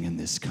something in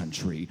this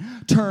country.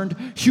 Turned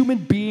human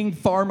being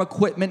farm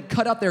equipment,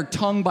 cut out their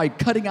tongue by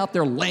cutting out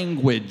their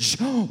language,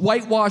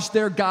 whitewashed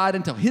their God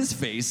until his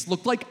face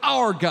looked like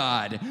our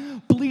God,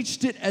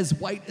 bleached it as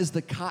white as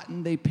the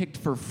cotton they picked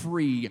for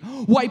free,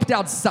 wiped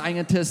out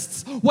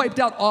scientists, wiped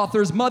out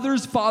authors,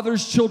 mothers,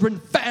 fathers, children,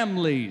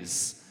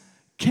 families.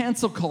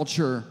 Cancel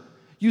culture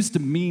used to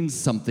mean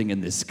something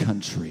in this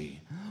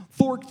country.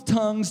 Forked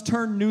tongues,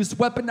 turned noose,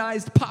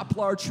 weaponized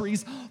poplar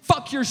trees.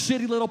 Fuck your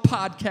shitty little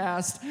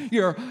podcast,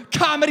 your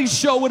comedy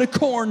show in a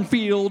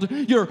cornfield,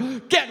 your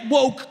get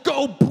woke,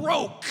 go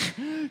broke.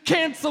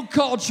 Cancel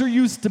culture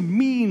used to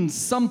mean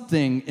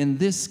something in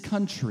this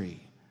country.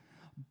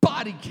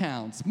 Body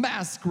counts,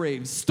 mass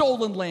graves,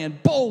 stolen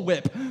land,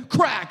 bullwhip,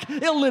 crack,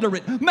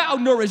 illiterate,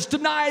 malnourished,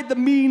 denied the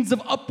means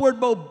of upward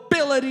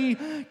mobility.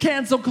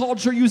 Cancel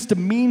culture used to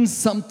mean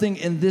something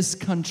in this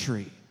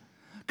country.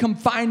 Come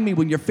find me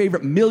when your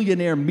favorite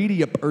millionaire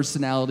media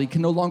personality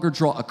can no longer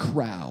draw a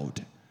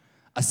crowd,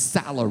 a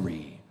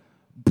salary,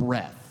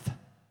 breath.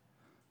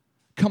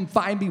 Come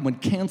find me when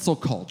cancel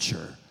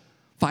culture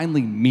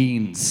finally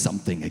means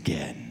something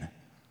again.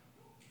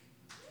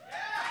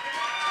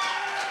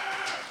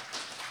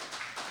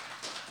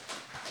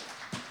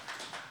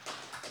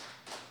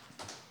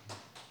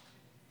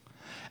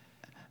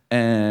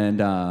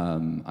 And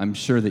I'm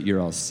sure that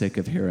you're all sick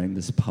of hearing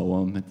this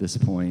poem at this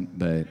point,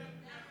 but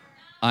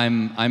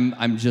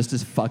I'm just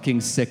as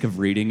fucking sick of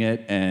reading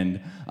it, and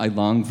I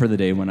long for the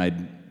day when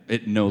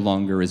it no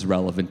longer is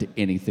relevant to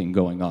anything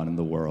going on in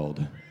the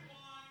world.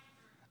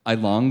 I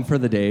long for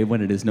the day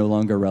when it is no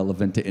longer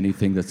relevant to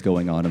anything that's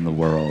going on in the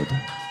world.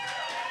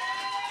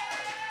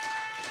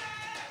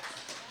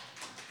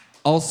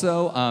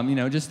 Also,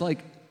 just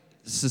like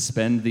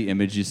suspend the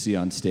image you see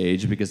on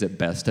stage, because at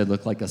best I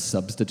look like a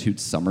substitute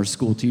summer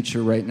school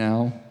teacher right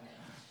now.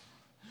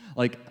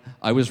 Like,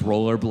 I was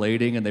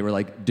rollerblading and they were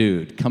like,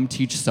 dude, come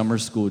teach summer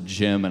school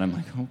gym. And I'm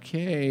like,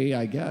 okay,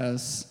 I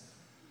guess.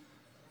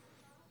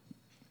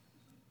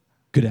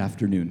 Good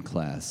afternoon,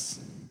 class.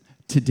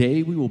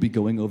 Today we will be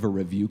going over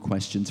review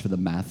questions for the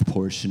math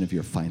portion of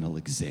your final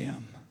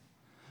exam.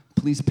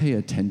 Please pay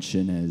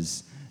attention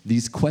as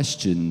these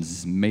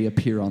questions may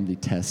appear on the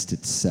test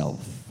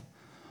itself.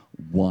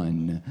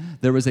 1.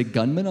 There is a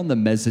gunman on the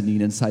mezzanine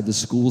inside the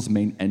school's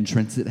main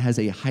entrance. It has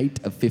a height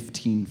of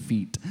 15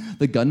 feet.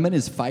 The gunman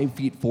is 5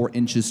 feet 4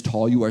 inches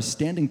tall. You are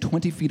standing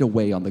 20 feet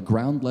away on the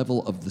ground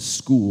level of the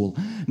school.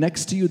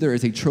 Next to you, there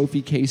is a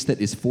trophy case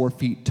that is 4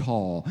 feet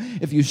tall.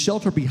 If you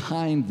shelter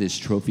behind this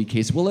trophy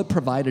case, will it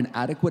provide an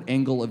adequate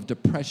angle of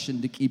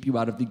depression to keep you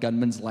out of the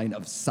gunman's line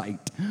of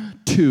sight?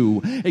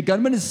 2. A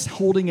gunman is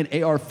holding an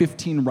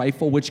AR-15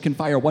 rifle, which can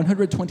fire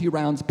 120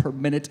 rounds per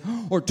minute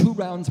or 2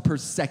 rounds per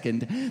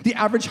second. The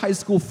average high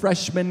school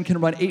freshman can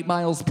run 8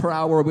 miles per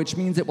hour, which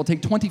means it will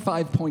take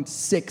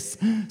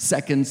 25.6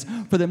 seconds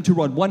for them to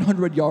run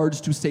 100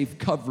 yards to safe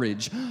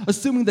coverage.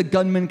 Assuming the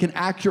gunman can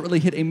accurately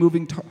hit a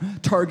moving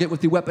target with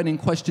the weapon in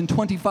question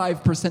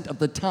 25% of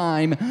the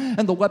time,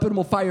 and the weapon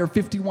will fire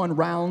 51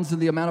 rounds in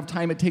the amount of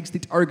time it takes the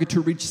target to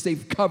reach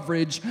safe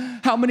coverage,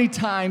 how many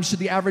times should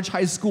the average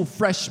high school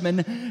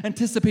freshman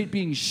anticipate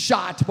being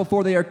shot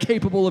before they are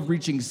capable of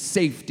reaching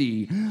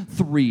safety?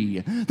 3.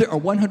 There are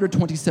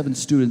 127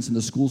 students in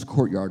the school's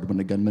courtyard when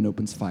a gunman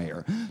opens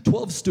fire.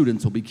 12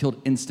 students will be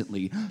killed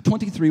instantly.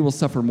 23 will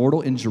suffer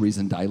mortal injuries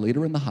and die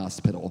later in the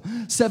hospital.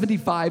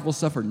 75 will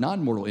suffer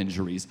non-mortal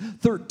injuries.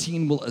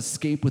 13 will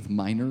escape with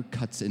minor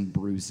cuts and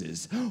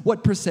bruises.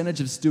 What percentage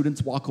of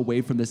students walk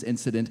away from this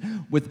incident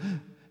with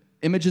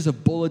images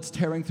of bullets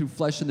tearing through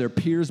flesh and their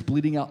peers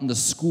bleeding out in the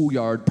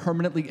schoolyard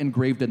permanently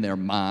engraved in their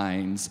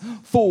minds?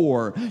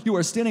 4. You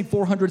are standing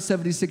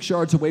 476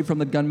 yards away from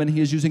the gunman.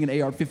 He is using an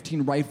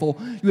AR-15 rifle.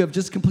 You have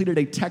just completed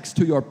a text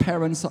to your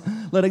parents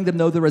letting them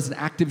know there is an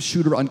active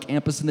shooter on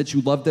campus and that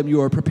you love them. You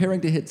are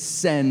preparing to hit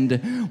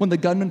send when the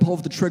gunman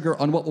pulls the trigger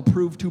on what will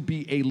prove to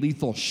be a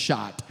lethal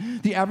shot.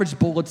 The average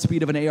bullet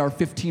speed of an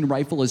AR-15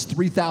 rifle is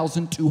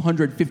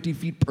 3,250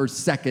 feet per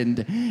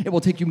second. It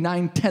will take you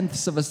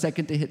 9/10 of a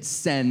second to hit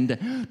send.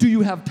 Do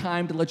you have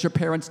time to let your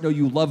parents know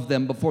you love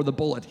them before the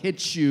bullet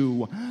hits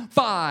you?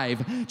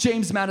 5.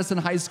 James Madison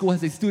High School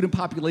has a student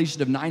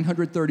population of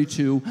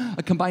 932,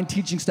 a combined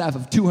teaching staff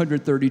of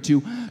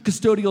 232,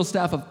 custodial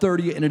staff of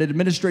 30, and an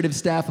administrative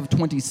staff of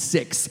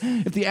 26.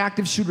 If the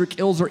active shooter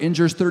kills or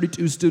injures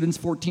 32 students,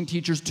 14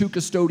 teachers, 2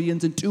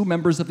 custodians, and 2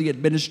 members of the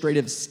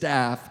administrative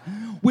staff,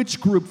 which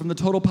group from the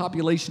total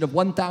population of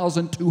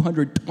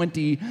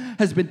 1,220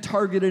 has been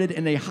targeted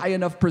in a high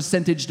enough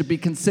percentage to be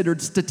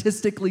considered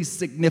statistically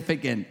significant?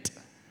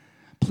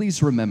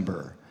 Please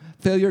remember,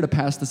 failure to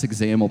pass this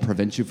exam will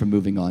prevent you from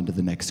moving on to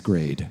the next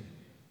grade.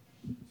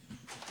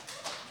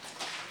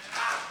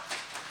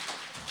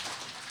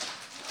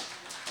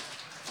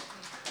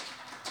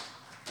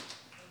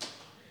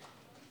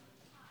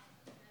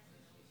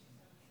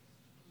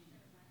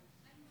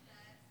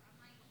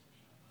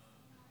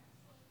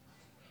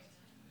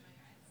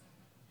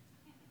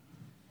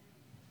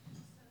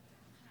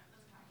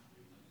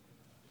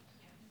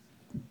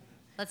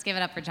 Let's give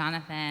it up for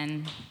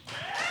Jonathan.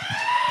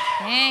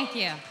 Thank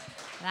you.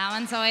 That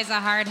one's always a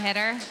hard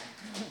hitter.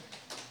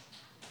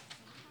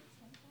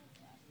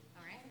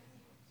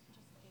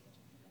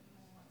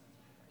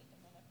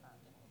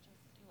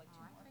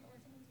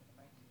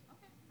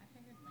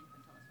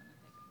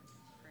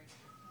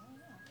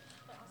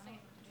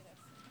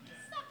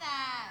 Stop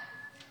that.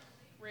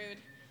 Rude.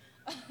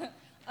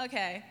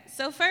 Okay,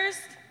 so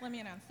first, let me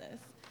announce this.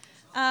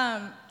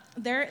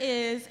 There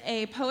is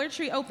a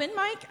poetry open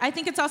mic. I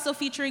think it's also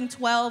featuring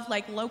 12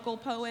 local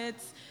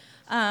poets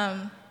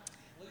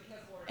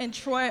in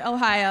Troy,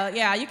 Ohio.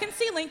 Yeah, you can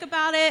see a link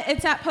about it.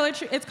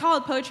 It's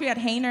called Poetry at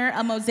Hainer,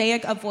 a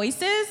mosaic of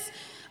voices.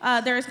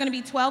 There's going to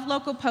be 12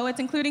 local poets,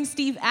 including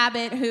Steve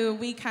Abbott, who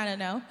we kind of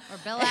know. Or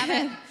Bill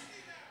Abbott.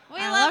 We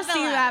I love Steve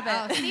Bill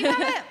Abbott. Oh, Steve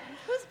Abbott?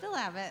 Who's Bill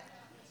Abbott?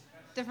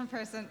 Different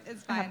person.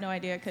 It's fine. I have no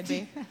idea. It could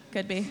be.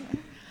 Could be.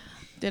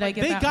 Did I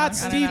get They that got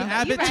wrong? I don't Steve know.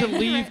 Abbott to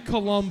leave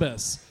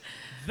Columbus.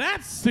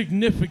 That's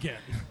significant.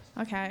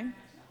 Okay.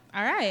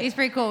 All right. He's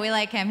pretty cool. We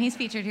like him. He's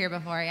featured here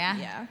before, yeah?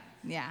 Yeah.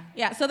 Yeah.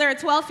 Yeah, so there are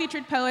 12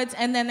 featured poets,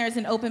 and then there's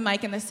an open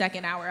mic in the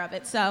second hour of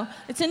it. So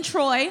it's in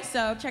Troy,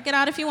 so check it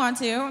out if you want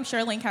to. I'm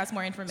sure Link has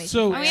more information.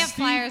 So And we have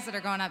Steve- flyers that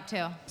are going up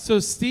too. So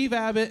Steve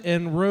Abbott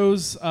and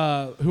Rose,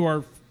 who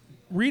are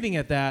reading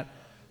at that,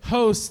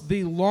 host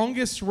the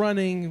longest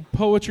running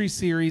poetry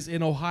series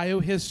in Ohio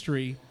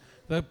history,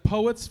 the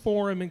Poets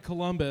Forum in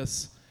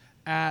Columbus,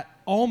 at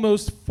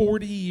almost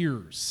 40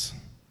 years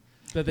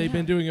that they've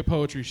been doing a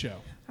poetry show.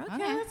 Okay,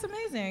 Okay. that's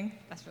amazing.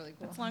 That's really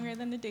cool. It's longer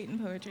than the Dayton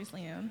Poetry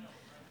Slam.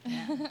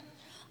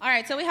 All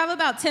right, so we have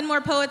about 10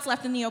 more poets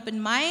left in the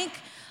open mic.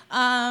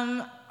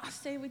 I'll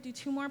say we do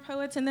 2 more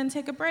poets and then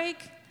take a break.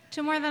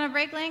 2 more than a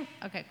break, Link?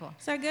 Okay, cool.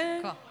 Is that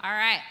good? Cool. All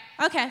right.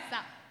 Okay.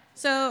 Stop.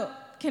 So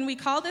can we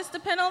call this the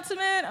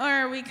penultimate, or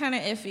are we kind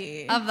of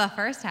iffy? Of the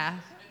first half.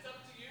 It's up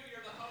to you.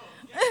 You're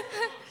the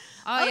host.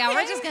 Oh, yeah, we're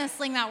Okay. just going to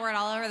sling that word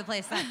all over the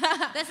place then.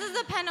 This is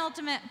the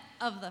penultimate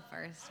of the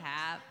first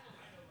half.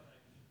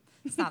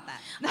 Stop that.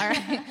 All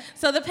right.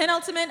 So the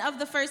penultimate of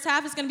the first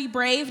half is going to be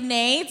Brave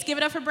Nate. Give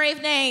it up for Brave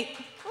Nate.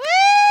 Woo!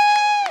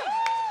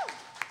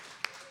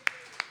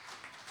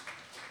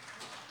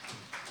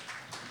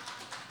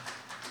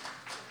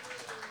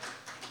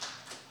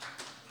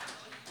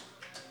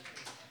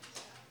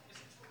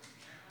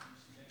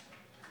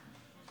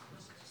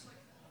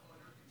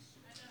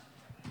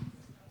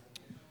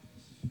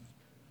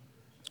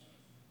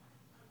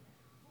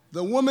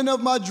 The woman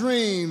of my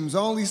dreams, I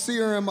only see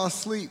her in my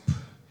sleep.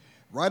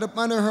 Right up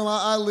under her, my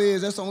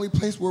eyelids, that's the only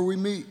place where we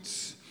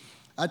meet.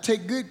 I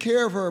take good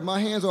care of her. My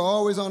hands are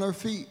always on her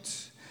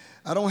feet.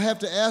 I don't have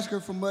to ask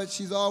her for much.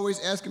 She's always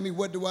asking me,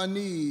 what do I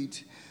need?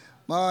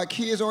 My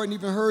kids aren't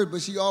even heard,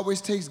 but she always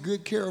takes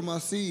good care of my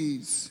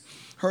seeds.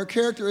 Her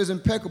character is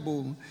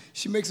impeccable.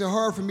 She makes it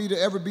hard for me to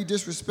ever be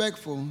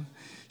disrespectful.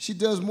 She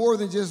does more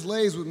than just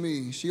lays with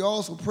me. She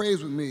also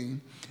prays with me.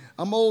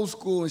 I'm old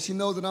school, and she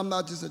knows that I'm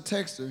not just a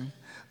texter.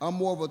 I'm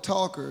more of a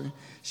talker.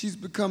 She's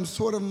become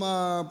sort of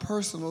my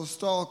personal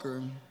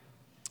stalker,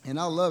 and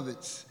I love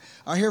it.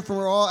 I hear from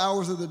her all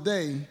hours of the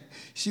day.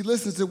 She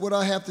listens to what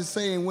I have to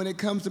say, and when it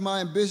comes to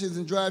my ambitions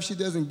and drive, she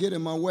doesn't get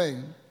in my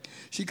way.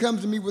 She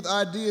comes to me with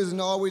ideas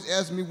and always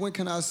asks me, when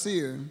can I see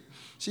her?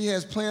 She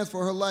has plans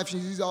for her life.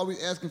 She's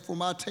always asking for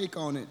my take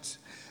on it.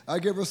 I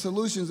give her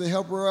solutions to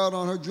help her out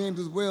on her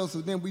dreams as well,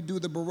 so then we do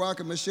the Barack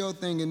and Michelle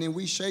thing, and then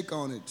we shake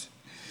on it.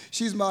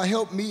 She's my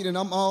helpmeet, and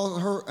I'm all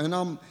her, and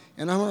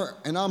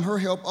I'm her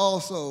help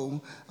also.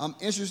 I'm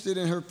interested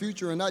in her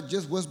future and not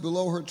just what's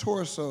below her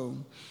torso.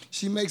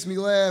 She makes me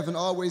laugh and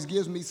always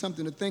gives me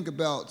something to think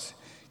about.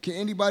 Can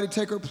anybody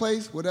take her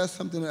place? Well, that's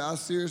something that I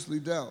seriously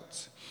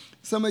doubt.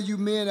 Some of you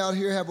men out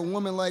here have a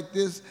woman like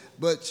this,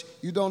 but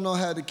you don't know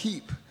how to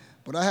keep.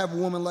 But I have a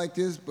woman like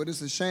this, but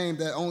it's a shame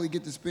that I only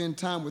get to spend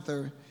time with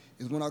her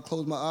is when I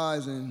close my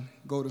eyes and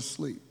go to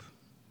sleep.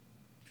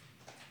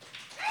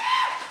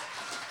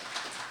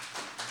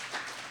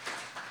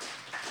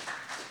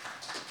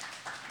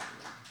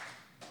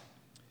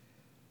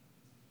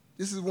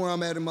 This is where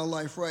I'm at in my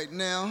life right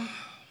now.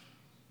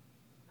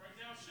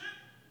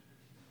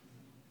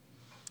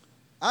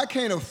 I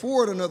can't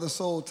afford another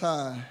soul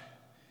tie.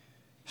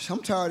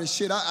 I'm tired of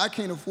shit. I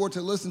can't afford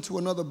to listen to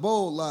another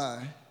bold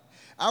lie.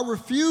 I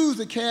refuse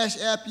to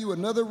cash app you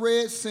another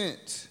red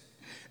cent.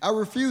 I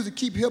refuse to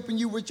keep helping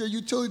you with your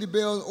utility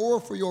bills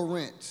or for your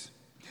rent.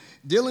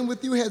 Dealing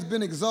with you has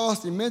been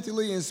exhausting,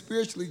 mentally and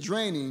spiritually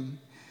draining.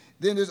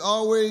 Then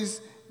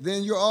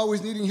you're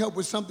always needing help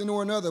with something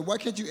or another. Why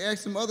can't you ask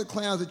some other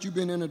clowns that you've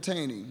been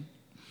entertaining?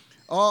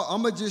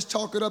 I'm going to just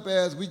chalk it up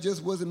as we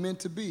just wasn't meant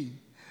to be.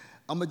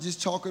 I'm going to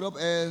just chalk it up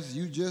as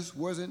you just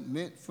wasn't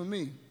meant for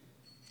me.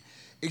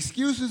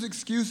 Excuses,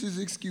 excuses,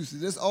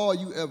 excuses. That's all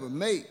you ever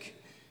make.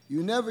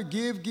 You never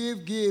give.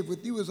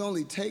 With you, it's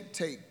only take.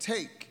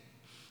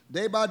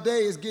 Day by day,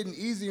 it's getting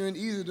easier and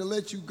easier to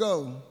let you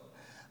go.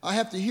 I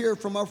have to hear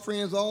it from my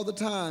friends all the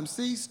time.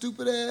 See,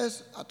 stupid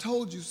ass, I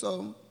told you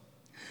so.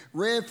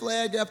 Red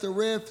flag after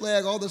red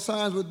flag, all the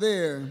signs were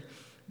there.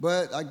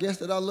 But I guess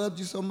that I loved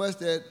you so much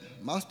that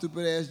my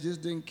stupid ass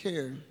just didn't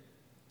care.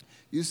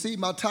 You see,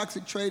 my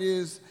toxic trait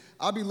is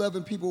I be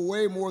loving people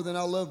way more than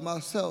I love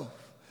myself.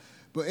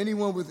 But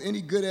anyone with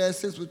any good ass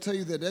sense will tell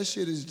you that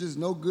shit is just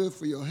no good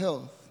for your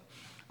health.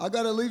 I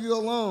gotta leave you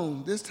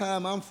alone. This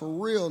time I'm for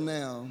real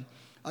now.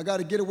 I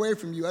gotta get away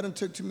from you. I done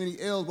took too many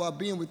L's while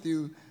being with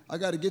you. I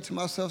gotta get to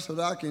myself so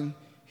that I can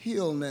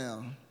heal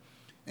now.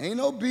 Ain't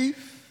no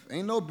beef,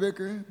 ain't no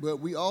bicker, but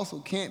we also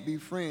can't be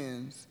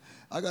friends.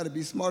 I gotta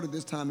be smarter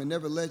this time and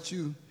never let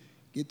you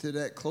get to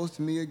that close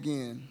to me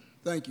again.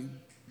 Thank you.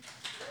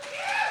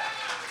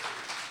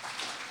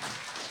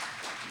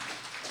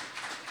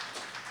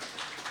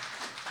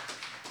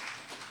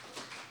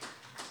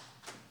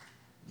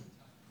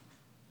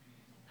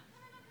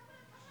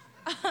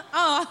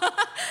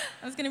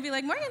 I was going to be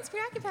like, Morgan's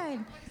preoccupied.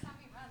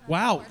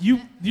 Wow,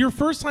 your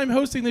first time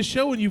hosting the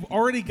show and you've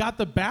already got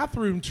the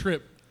bathroom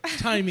trip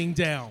timing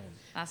down.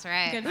 That's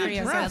right. Good for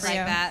you. Feels like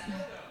that.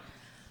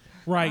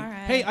 Right. All right.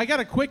 Hey, I got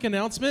a quick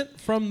announcement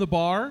from the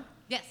bar.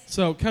 Yes.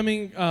 So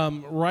coming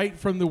right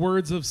from the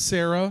words of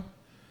Sarah,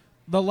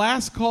 The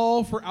last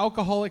call for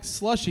alcoholic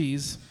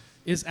slushies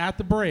is at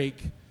the break,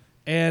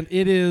 and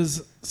it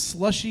is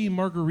slushy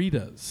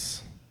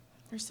margaritas.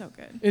 They're so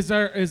good.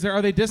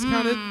 Are they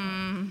discounted?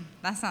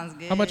 That sounds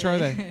good. How much are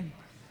they?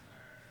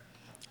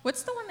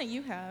 What's the one that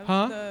you have?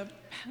 Huh? The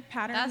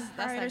pattern That's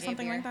Pride that or gay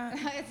something beer. like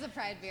that? It's a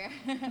Pride beer.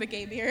 The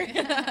gay beer.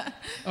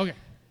 Okay.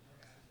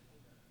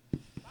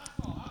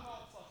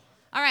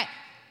 All right.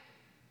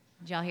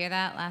 Did y'all hear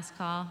that? Last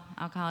call,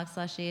 alcoholic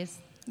slushies.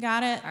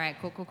 Got it. All right,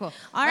 cool. All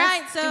Let's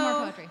right, so do more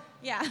poetry.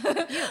 Yeah.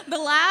 The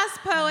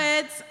last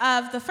poet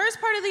of the first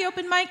part of the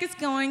open mic is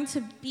going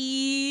to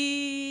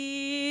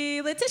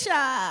be Letitia.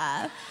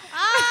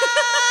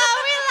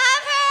 Oh, we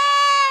love her!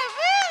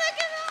 Woo, look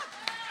at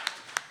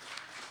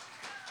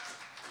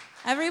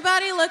that.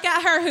 Everybody look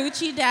at her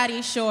hoochie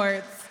daddy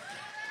shorts.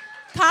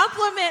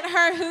 Compliment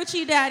her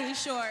hoochie daddy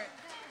shorts.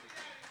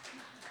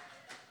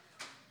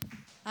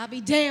 I'll be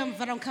damned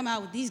if I don't come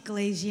out with these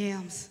glazed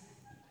yams.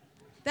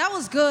 That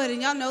was good,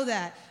 and y'all know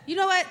that. You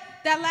know what?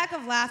 That lack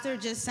of laughter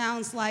just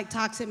sounds like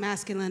toxic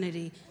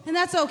masculinity, and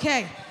that's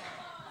okay.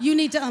 You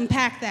need to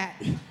unpack that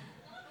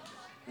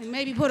and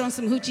maybe put on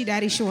some hoochie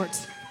daddy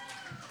shorts.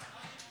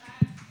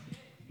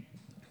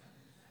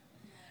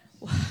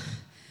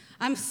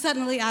 I'm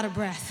suddenly out of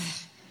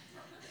breath.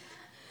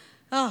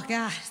 Oh,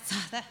 God.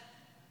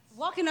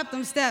 Walking up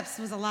them steps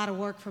was a lot of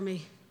work for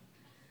me.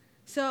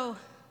 So...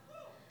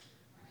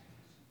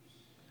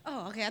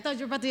 Oh, okay. I thought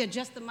you were about to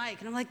adjust the mic.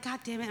 And I'm like,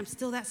 God damn it, I'm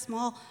still that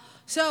small.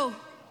 So. I'm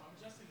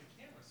adjusting the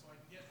camera so I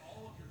can get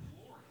all of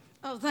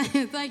your glory.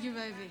 Oh, thank you,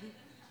 baby.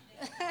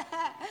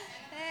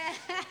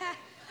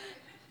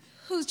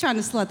 Who's trying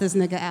to slut this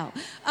nigga out?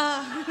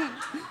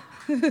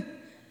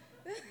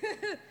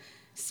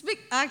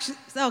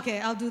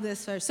 Okay, I'll do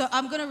this first. So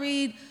I'm going to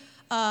read,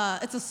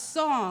 it's a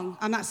song.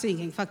 I'm not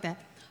singing, fuck that.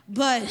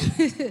 But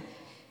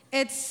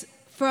it's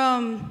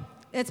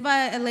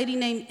by a lady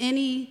named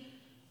Annie,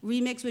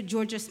 remix with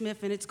Georgia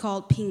Smith, and it's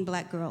called Pink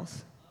Black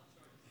Girls.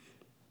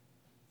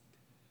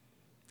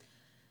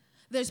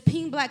 There's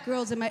pink black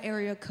girls in my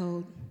area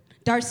code.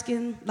 Dark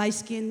skin, light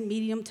skin,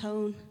 medium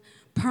tone.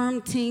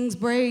 Perm tings,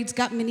 braids,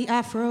 got mini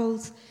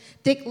afros.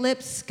 Thick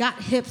lips,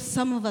 got hips,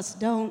 some of us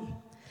don't.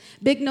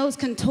 Big nose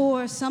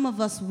contour, some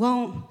of us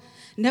won't.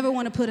 Never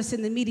want to put us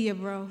in the media,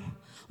 bro.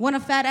 Want a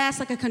fat ass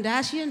like a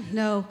Kardashian?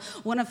 No.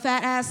 Want a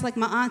fat ass like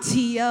my auntie?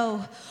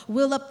 Yo.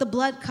 Wheel up the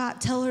blood clot,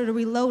 tell her to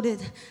reload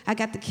it. I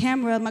got the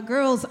camera, my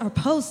girls are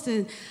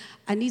posting.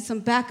 I need some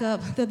backup.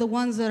 They're the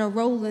ones that are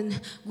rolling.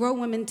 Grow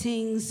women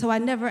things, so I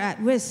never at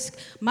risk.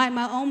 Mind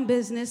my own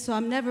business, so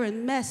I'm never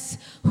in mess.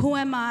 Who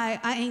am I?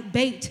 I ain't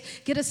baked.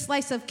 Get a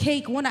slice of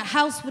cake. Want a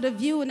house with a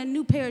view and a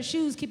new pair of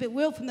shoes. Keep it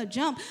real from the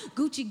jump.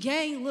 Gucci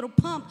gang, little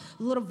pump,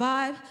 little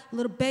vibe,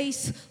 little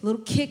bass,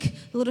 little kick,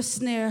 little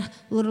snare,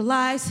 little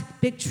lies,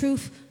 big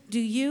truth. Do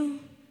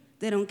you?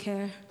 They don't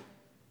care.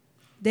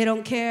 They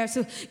don't care.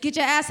 So get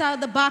your ass out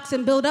of the box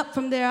and build up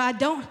from there. I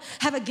don't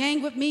have a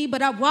gang with me,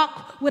 but I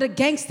walk with a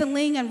gangsta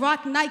ling and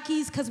rock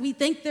Nikes because we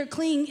think they're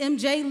clean.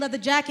 MJ leather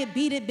jacket,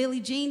 beat it,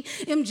 Billie Jean.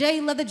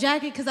 MJ leather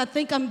jacket because I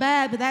think I'm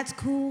bad, but that's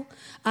cool.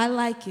 I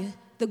like it.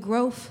 The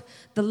growth,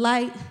 the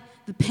light,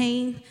 the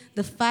pain,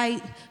 the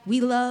fight.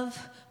 We love,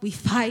 we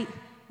fight,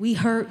 we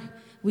hurt,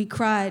 we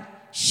cried.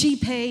 She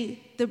paid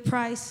the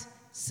price,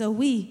 so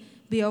we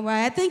be all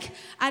right. I think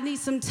I need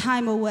some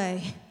time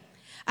away.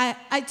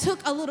 I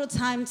took a little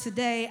time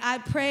today. I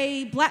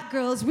pray, black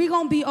girls, we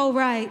gonna be all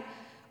right,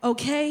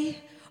 okay?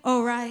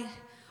 All right,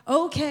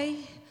 okay,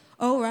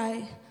 all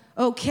right,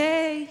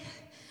 okay.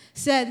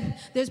 Said,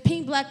 there's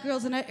pink black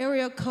girls in our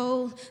area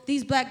code.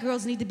 These black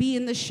girls need to be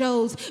in the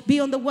shows,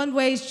 be on the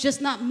one-ways,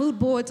 just not mood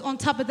boards. On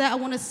top of that, I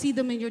want to see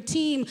them in your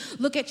team.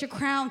 Look at your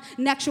crown,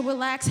 natural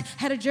relax.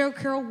 Had a Jheri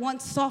curl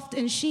once, soft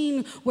and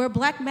sheen, where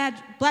black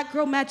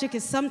girl magic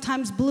is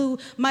sometimes blue.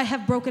 Might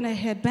have broken a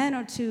headband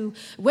or two.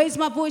 Raise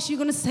my voice, you're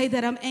going to say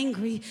that I'm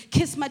angry.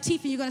 Kiss my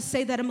teeth, and you're going to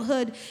say that I'm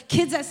hood.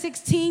 Kids at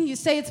 16, you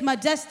say it's my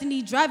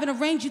destiny. Driving a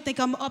range, you think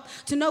I'm up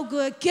to no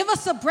good. Give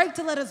us a break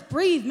to let us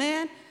breathe,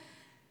 man.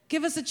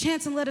 Give us a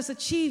chance and let us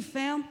achieve,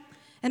 fam.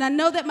 And I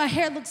know that my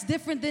hair looks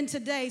different than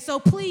today, so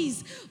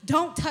please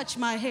don't touch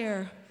my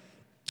hair.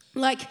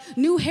 Like,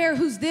 new hair,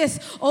 who's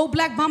this? Old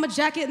black bomber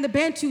jacket and the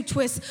Bantu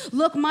twist.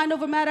 Look, mind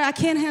over matter, I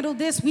can't handle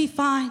this, we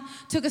fine.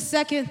 Took a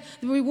second,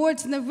 the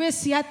rewards and the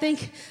risk. See, I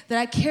think that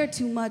I care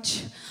too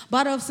much.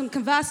 Bottle of some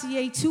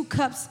Cavassier, 2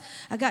 cups.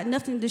 I got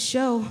nothing to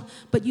show,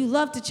 but you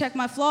love to check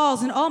my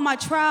flaws and all my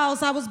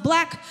trials. I was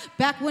black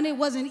back when it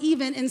wasn't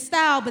even in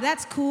style, but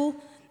that's cool.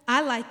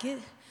 I like it.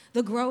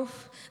 The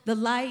growth, the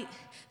light,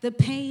 the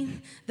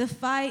pain, the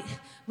fight.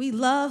 We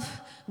love,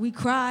 we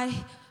cry.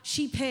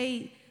 She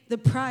paid the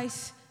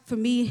price for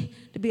me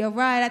to be all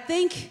right. I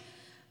think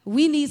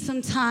we need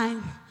some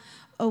time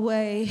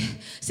away.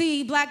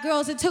 See, black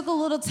girls, it took a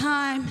little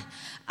time.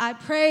 I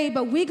pray,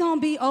 but we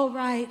gonna be all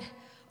right.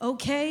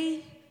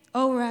 Okay,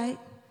 all right,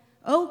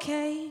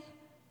 okay,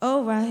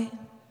 all right,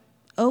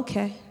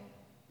 okay.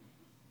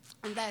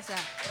 And that's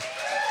that.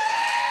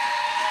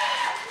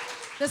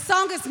 The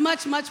song is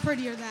much, much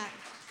prettier than that.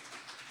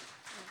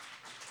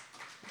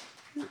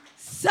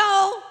 So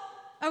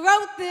I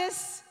wrote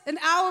this an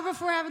hour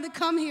before having to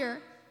come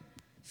here,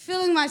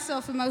 feeling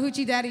myself in my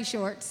Hoochie Daddy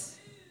shorts.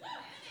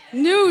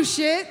 New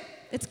shit.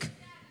 It's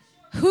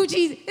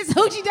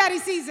Hoochie Daddy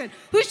season.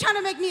 Who's trying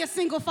to make me a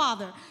single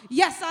father?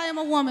 Yes, I am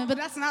a woman, but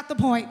that's not the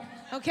point,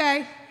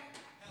 okay?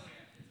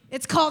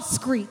 It's called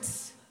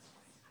Screets.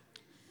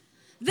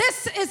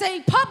 This is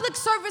a public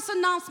service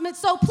announcement,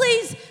 so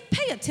please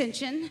pay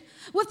attention.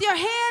 With your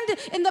hand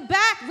in the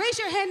back, raise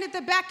your hand at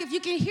the back if you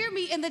can hear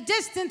me in the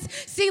distance.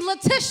 See,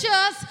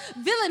 Letitia's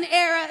villain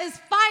era is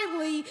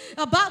finally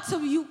about to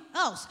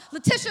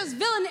Letitia's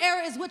villain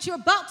era is what you're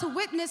about to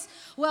witness.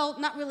 Well,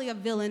 not really a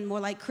villain, more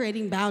like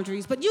creating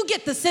boundaries, but you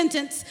get the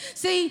sentence.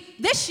 See,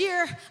 this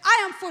year,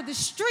 I am for the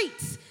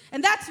streets.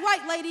 And that's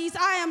right, ladies,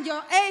 I am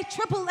your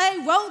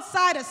AAA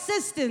roadside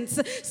assistance.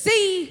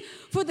 See,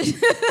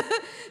 it's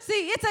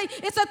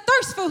a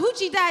thirst for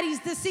hoochie daddies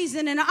this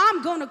season, and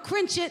I'm gonna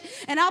cringe it,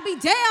 and I'll be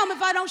damned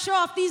if I don't show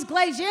off these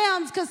glazed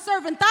yams, because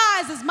serving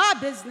thighs is my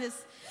business.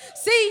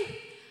 See,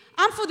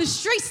 I'm for the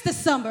streets this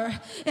summer,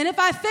 and if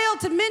I fail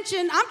to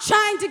mention, I'm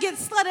trying to get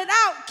slutted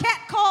out,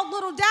 cat called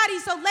little daddy,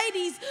 so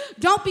ladies,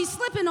 don't be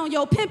slipping on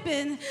your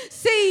pimping.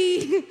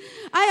 See,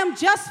 I am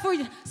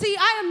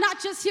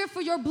not just here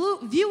for your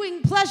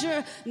viewing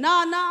pleasure.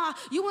 Nah,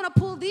 you wanna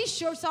pull these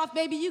shorts off,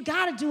 baby, you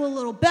gotta do a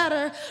little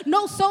better.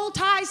 No soul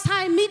ties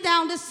tying me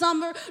down this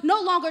summer, no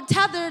longer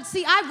tethered.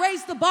 See, I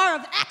raised the bar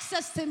of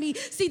access to me.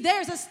 See,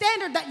 there's a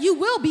standard that you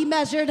will be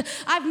measured.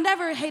 I've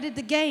never hated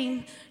the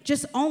game,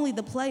 just only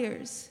the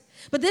players.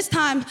 But this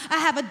time, I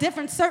have a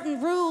different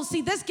certain rules.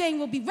 See, this game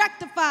will be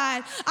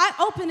rectified. I'm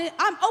open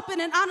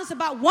and honest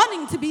about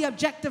wanting to be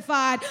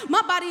objectified.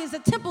 My body is a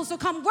temple, so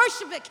come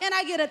worship it. Can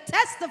I get a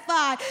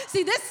testify?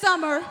 See, this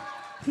summer,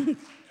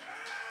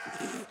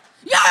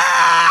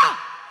 yeah!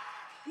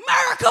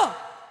 America!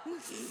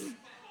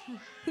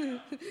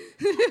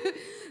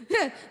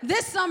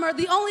 This summer,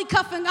 the only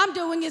cuffing I'm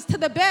doing is to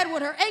the bed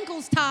with her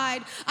ankles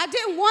tied. I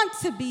didn't want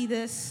to be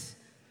this.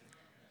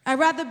 I'd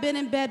rather been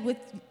in bed with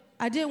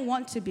I didn't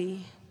want to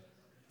be.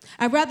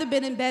 I'd rather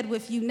been in bed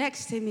with you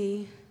next to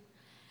me.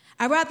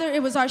 I'd rather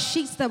it was our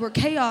sheets that were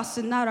chaos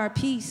and not our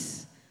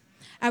peace.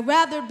 I'd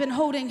rather been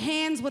holding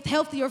hands with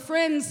healthier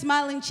friends,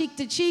 smiling cheek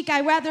to cheek.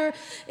 I'd rather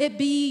it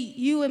be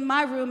you in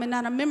my room and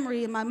not a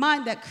memory in my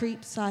mind that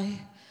creeps. I'd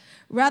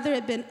rather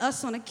it been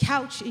us on a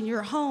couch in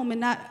your home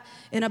and not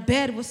in a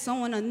bed with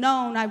someone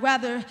unknown. I'd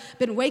rather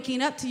been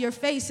waking up to your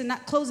face and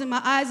not closing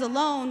my eyes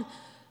alone.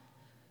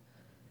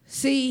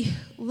 See,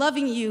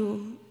 loving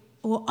you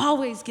will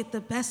always get the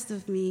best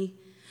of me.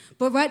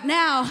 But right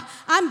now,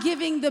 I'm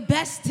giving the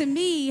best to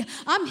me.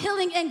 I'm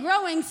healing and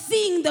growing,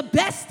 seeing the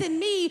best in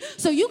me.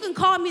 So you can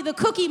call me the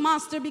cookie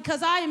monster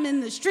because I am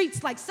in the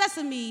streets like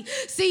sesame.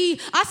 See,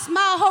 I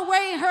smile her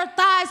way and her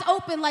thighs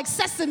open like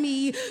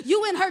sesame.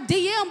 You in her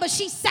DM, but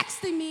she's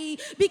sexting me.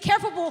 Be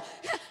careful,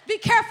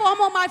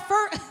 I'm on my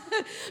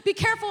be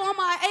careful on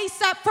my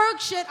ASAP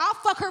Ferg shit. I'll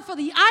fuck her for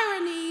the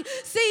irony.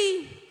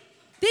 See,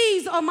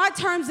 these are my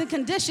terms and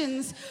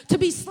conditions, to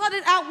be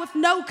slutted out with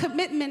no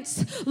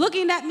commitments.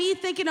 Looking at me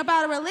thinking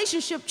about a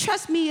relationship,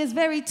 trust me, is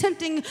very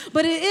tempting,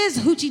 but it is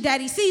hoochie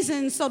daddy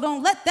season, so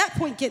don't let that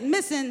point get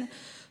missing.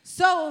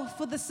 So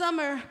for the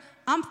summer,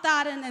 I'm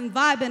thotting and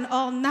vibing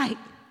all night.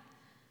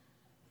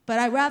 But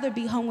I'd rather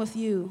be home with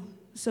you,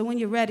 so when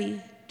you're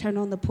ready, turn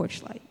on the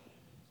porch light.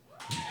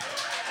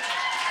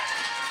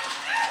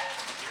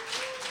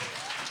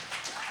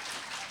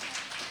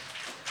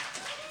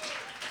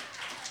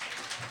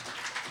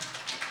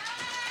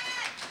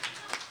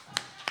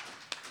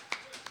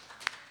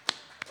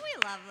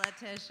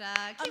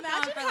 Letitia.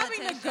 Imagine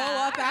having to go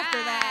up after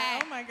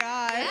that. Oh my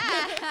God.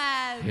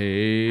 Yes.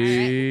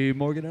 Hey, right.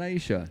 Morgan and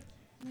Aisha.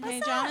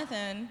 Hey,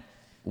 Jonathan.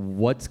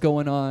 What's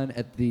going on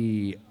at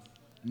the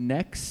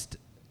next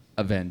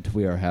event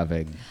we are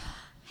having?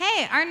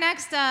 Hey, our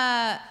next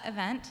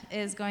event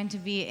is going to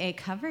be a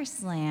cover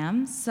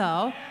slam.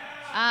 So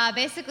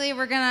basically,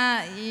 you're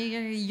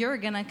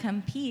gonna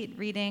compete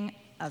reading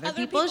other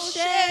people's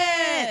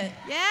shit.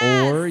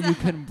 Yes. Or you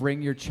can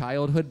bring your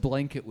childhood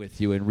blanket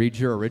with you and read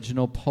your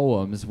original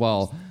poems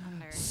while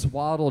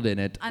swaddled in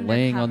it,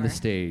 laying on the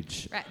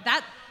stage. Right.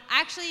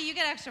 Actually, you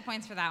get extra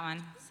points for that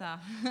one. So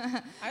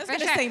I was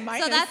going to say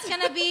minus. So that's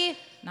going to be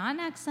not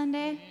next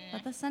Sunday,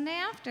 but the Sunday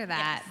after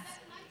that. Yes.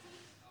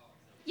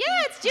 Yeah,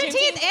 it's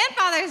Juneteenth and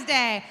Father's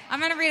Day.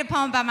 I'm going to read a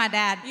poem about my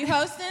dad. You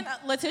hosting?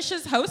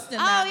 Letitia's hosting.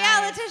 Oh,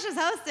 yeah, Letitia's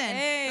hosting.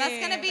 Hey, that's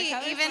going to be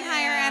even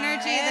higher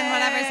energy than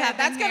whatever's happening.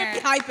 That's going to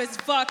be hype as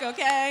fuck,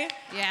 okay?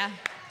 Yeah.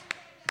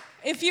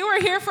 If you were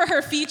here for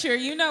her feature,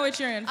 you know what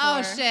you're in for.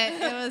 Oh, shit.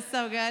 It was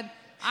so good.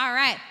 All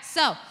right.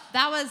 So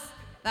that was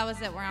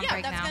it. We're on break now.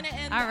 Yeah, that's going to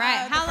end. All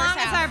right. How long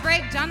is our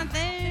break,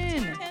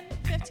 Jonathan?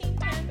 15.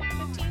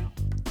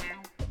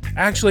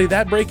 Actually,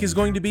 that break is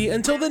going to be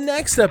until the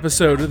next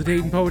episode of the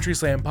Dayton Poetry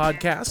Slam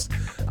podcast.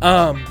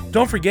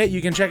 Don't forget,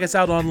 you can check us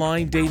out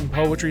online,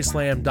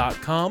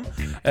 DaytonPoetrySlam.com.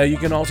 You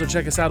can also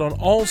check us out on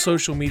all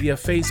social media,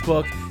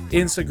 Facebook,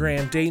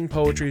 Instagram, Dayton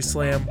Poetry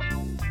Slam.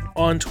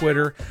 on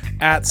Twitter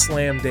at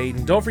Slam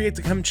Dayton. Don't forget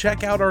to come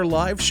check out our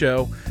live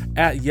show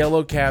at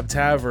Yellow Cab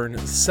Tavern,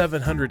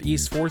 700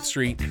 East 4th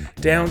Street,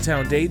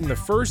 downtown Dayton, the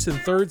first and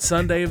third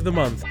Sunday of the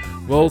month.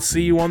 We'll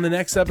see you on the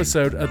next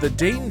episode of the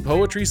Dayton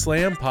Poetry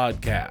Slam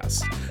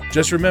podcast.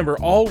 Just remember,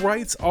 all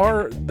rights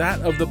are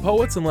that of the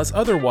poets unless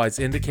otherwise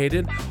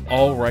indicated.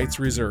 All rights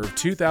reserved.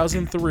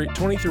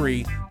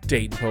 2023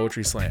 Dayton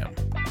Poetry Slam.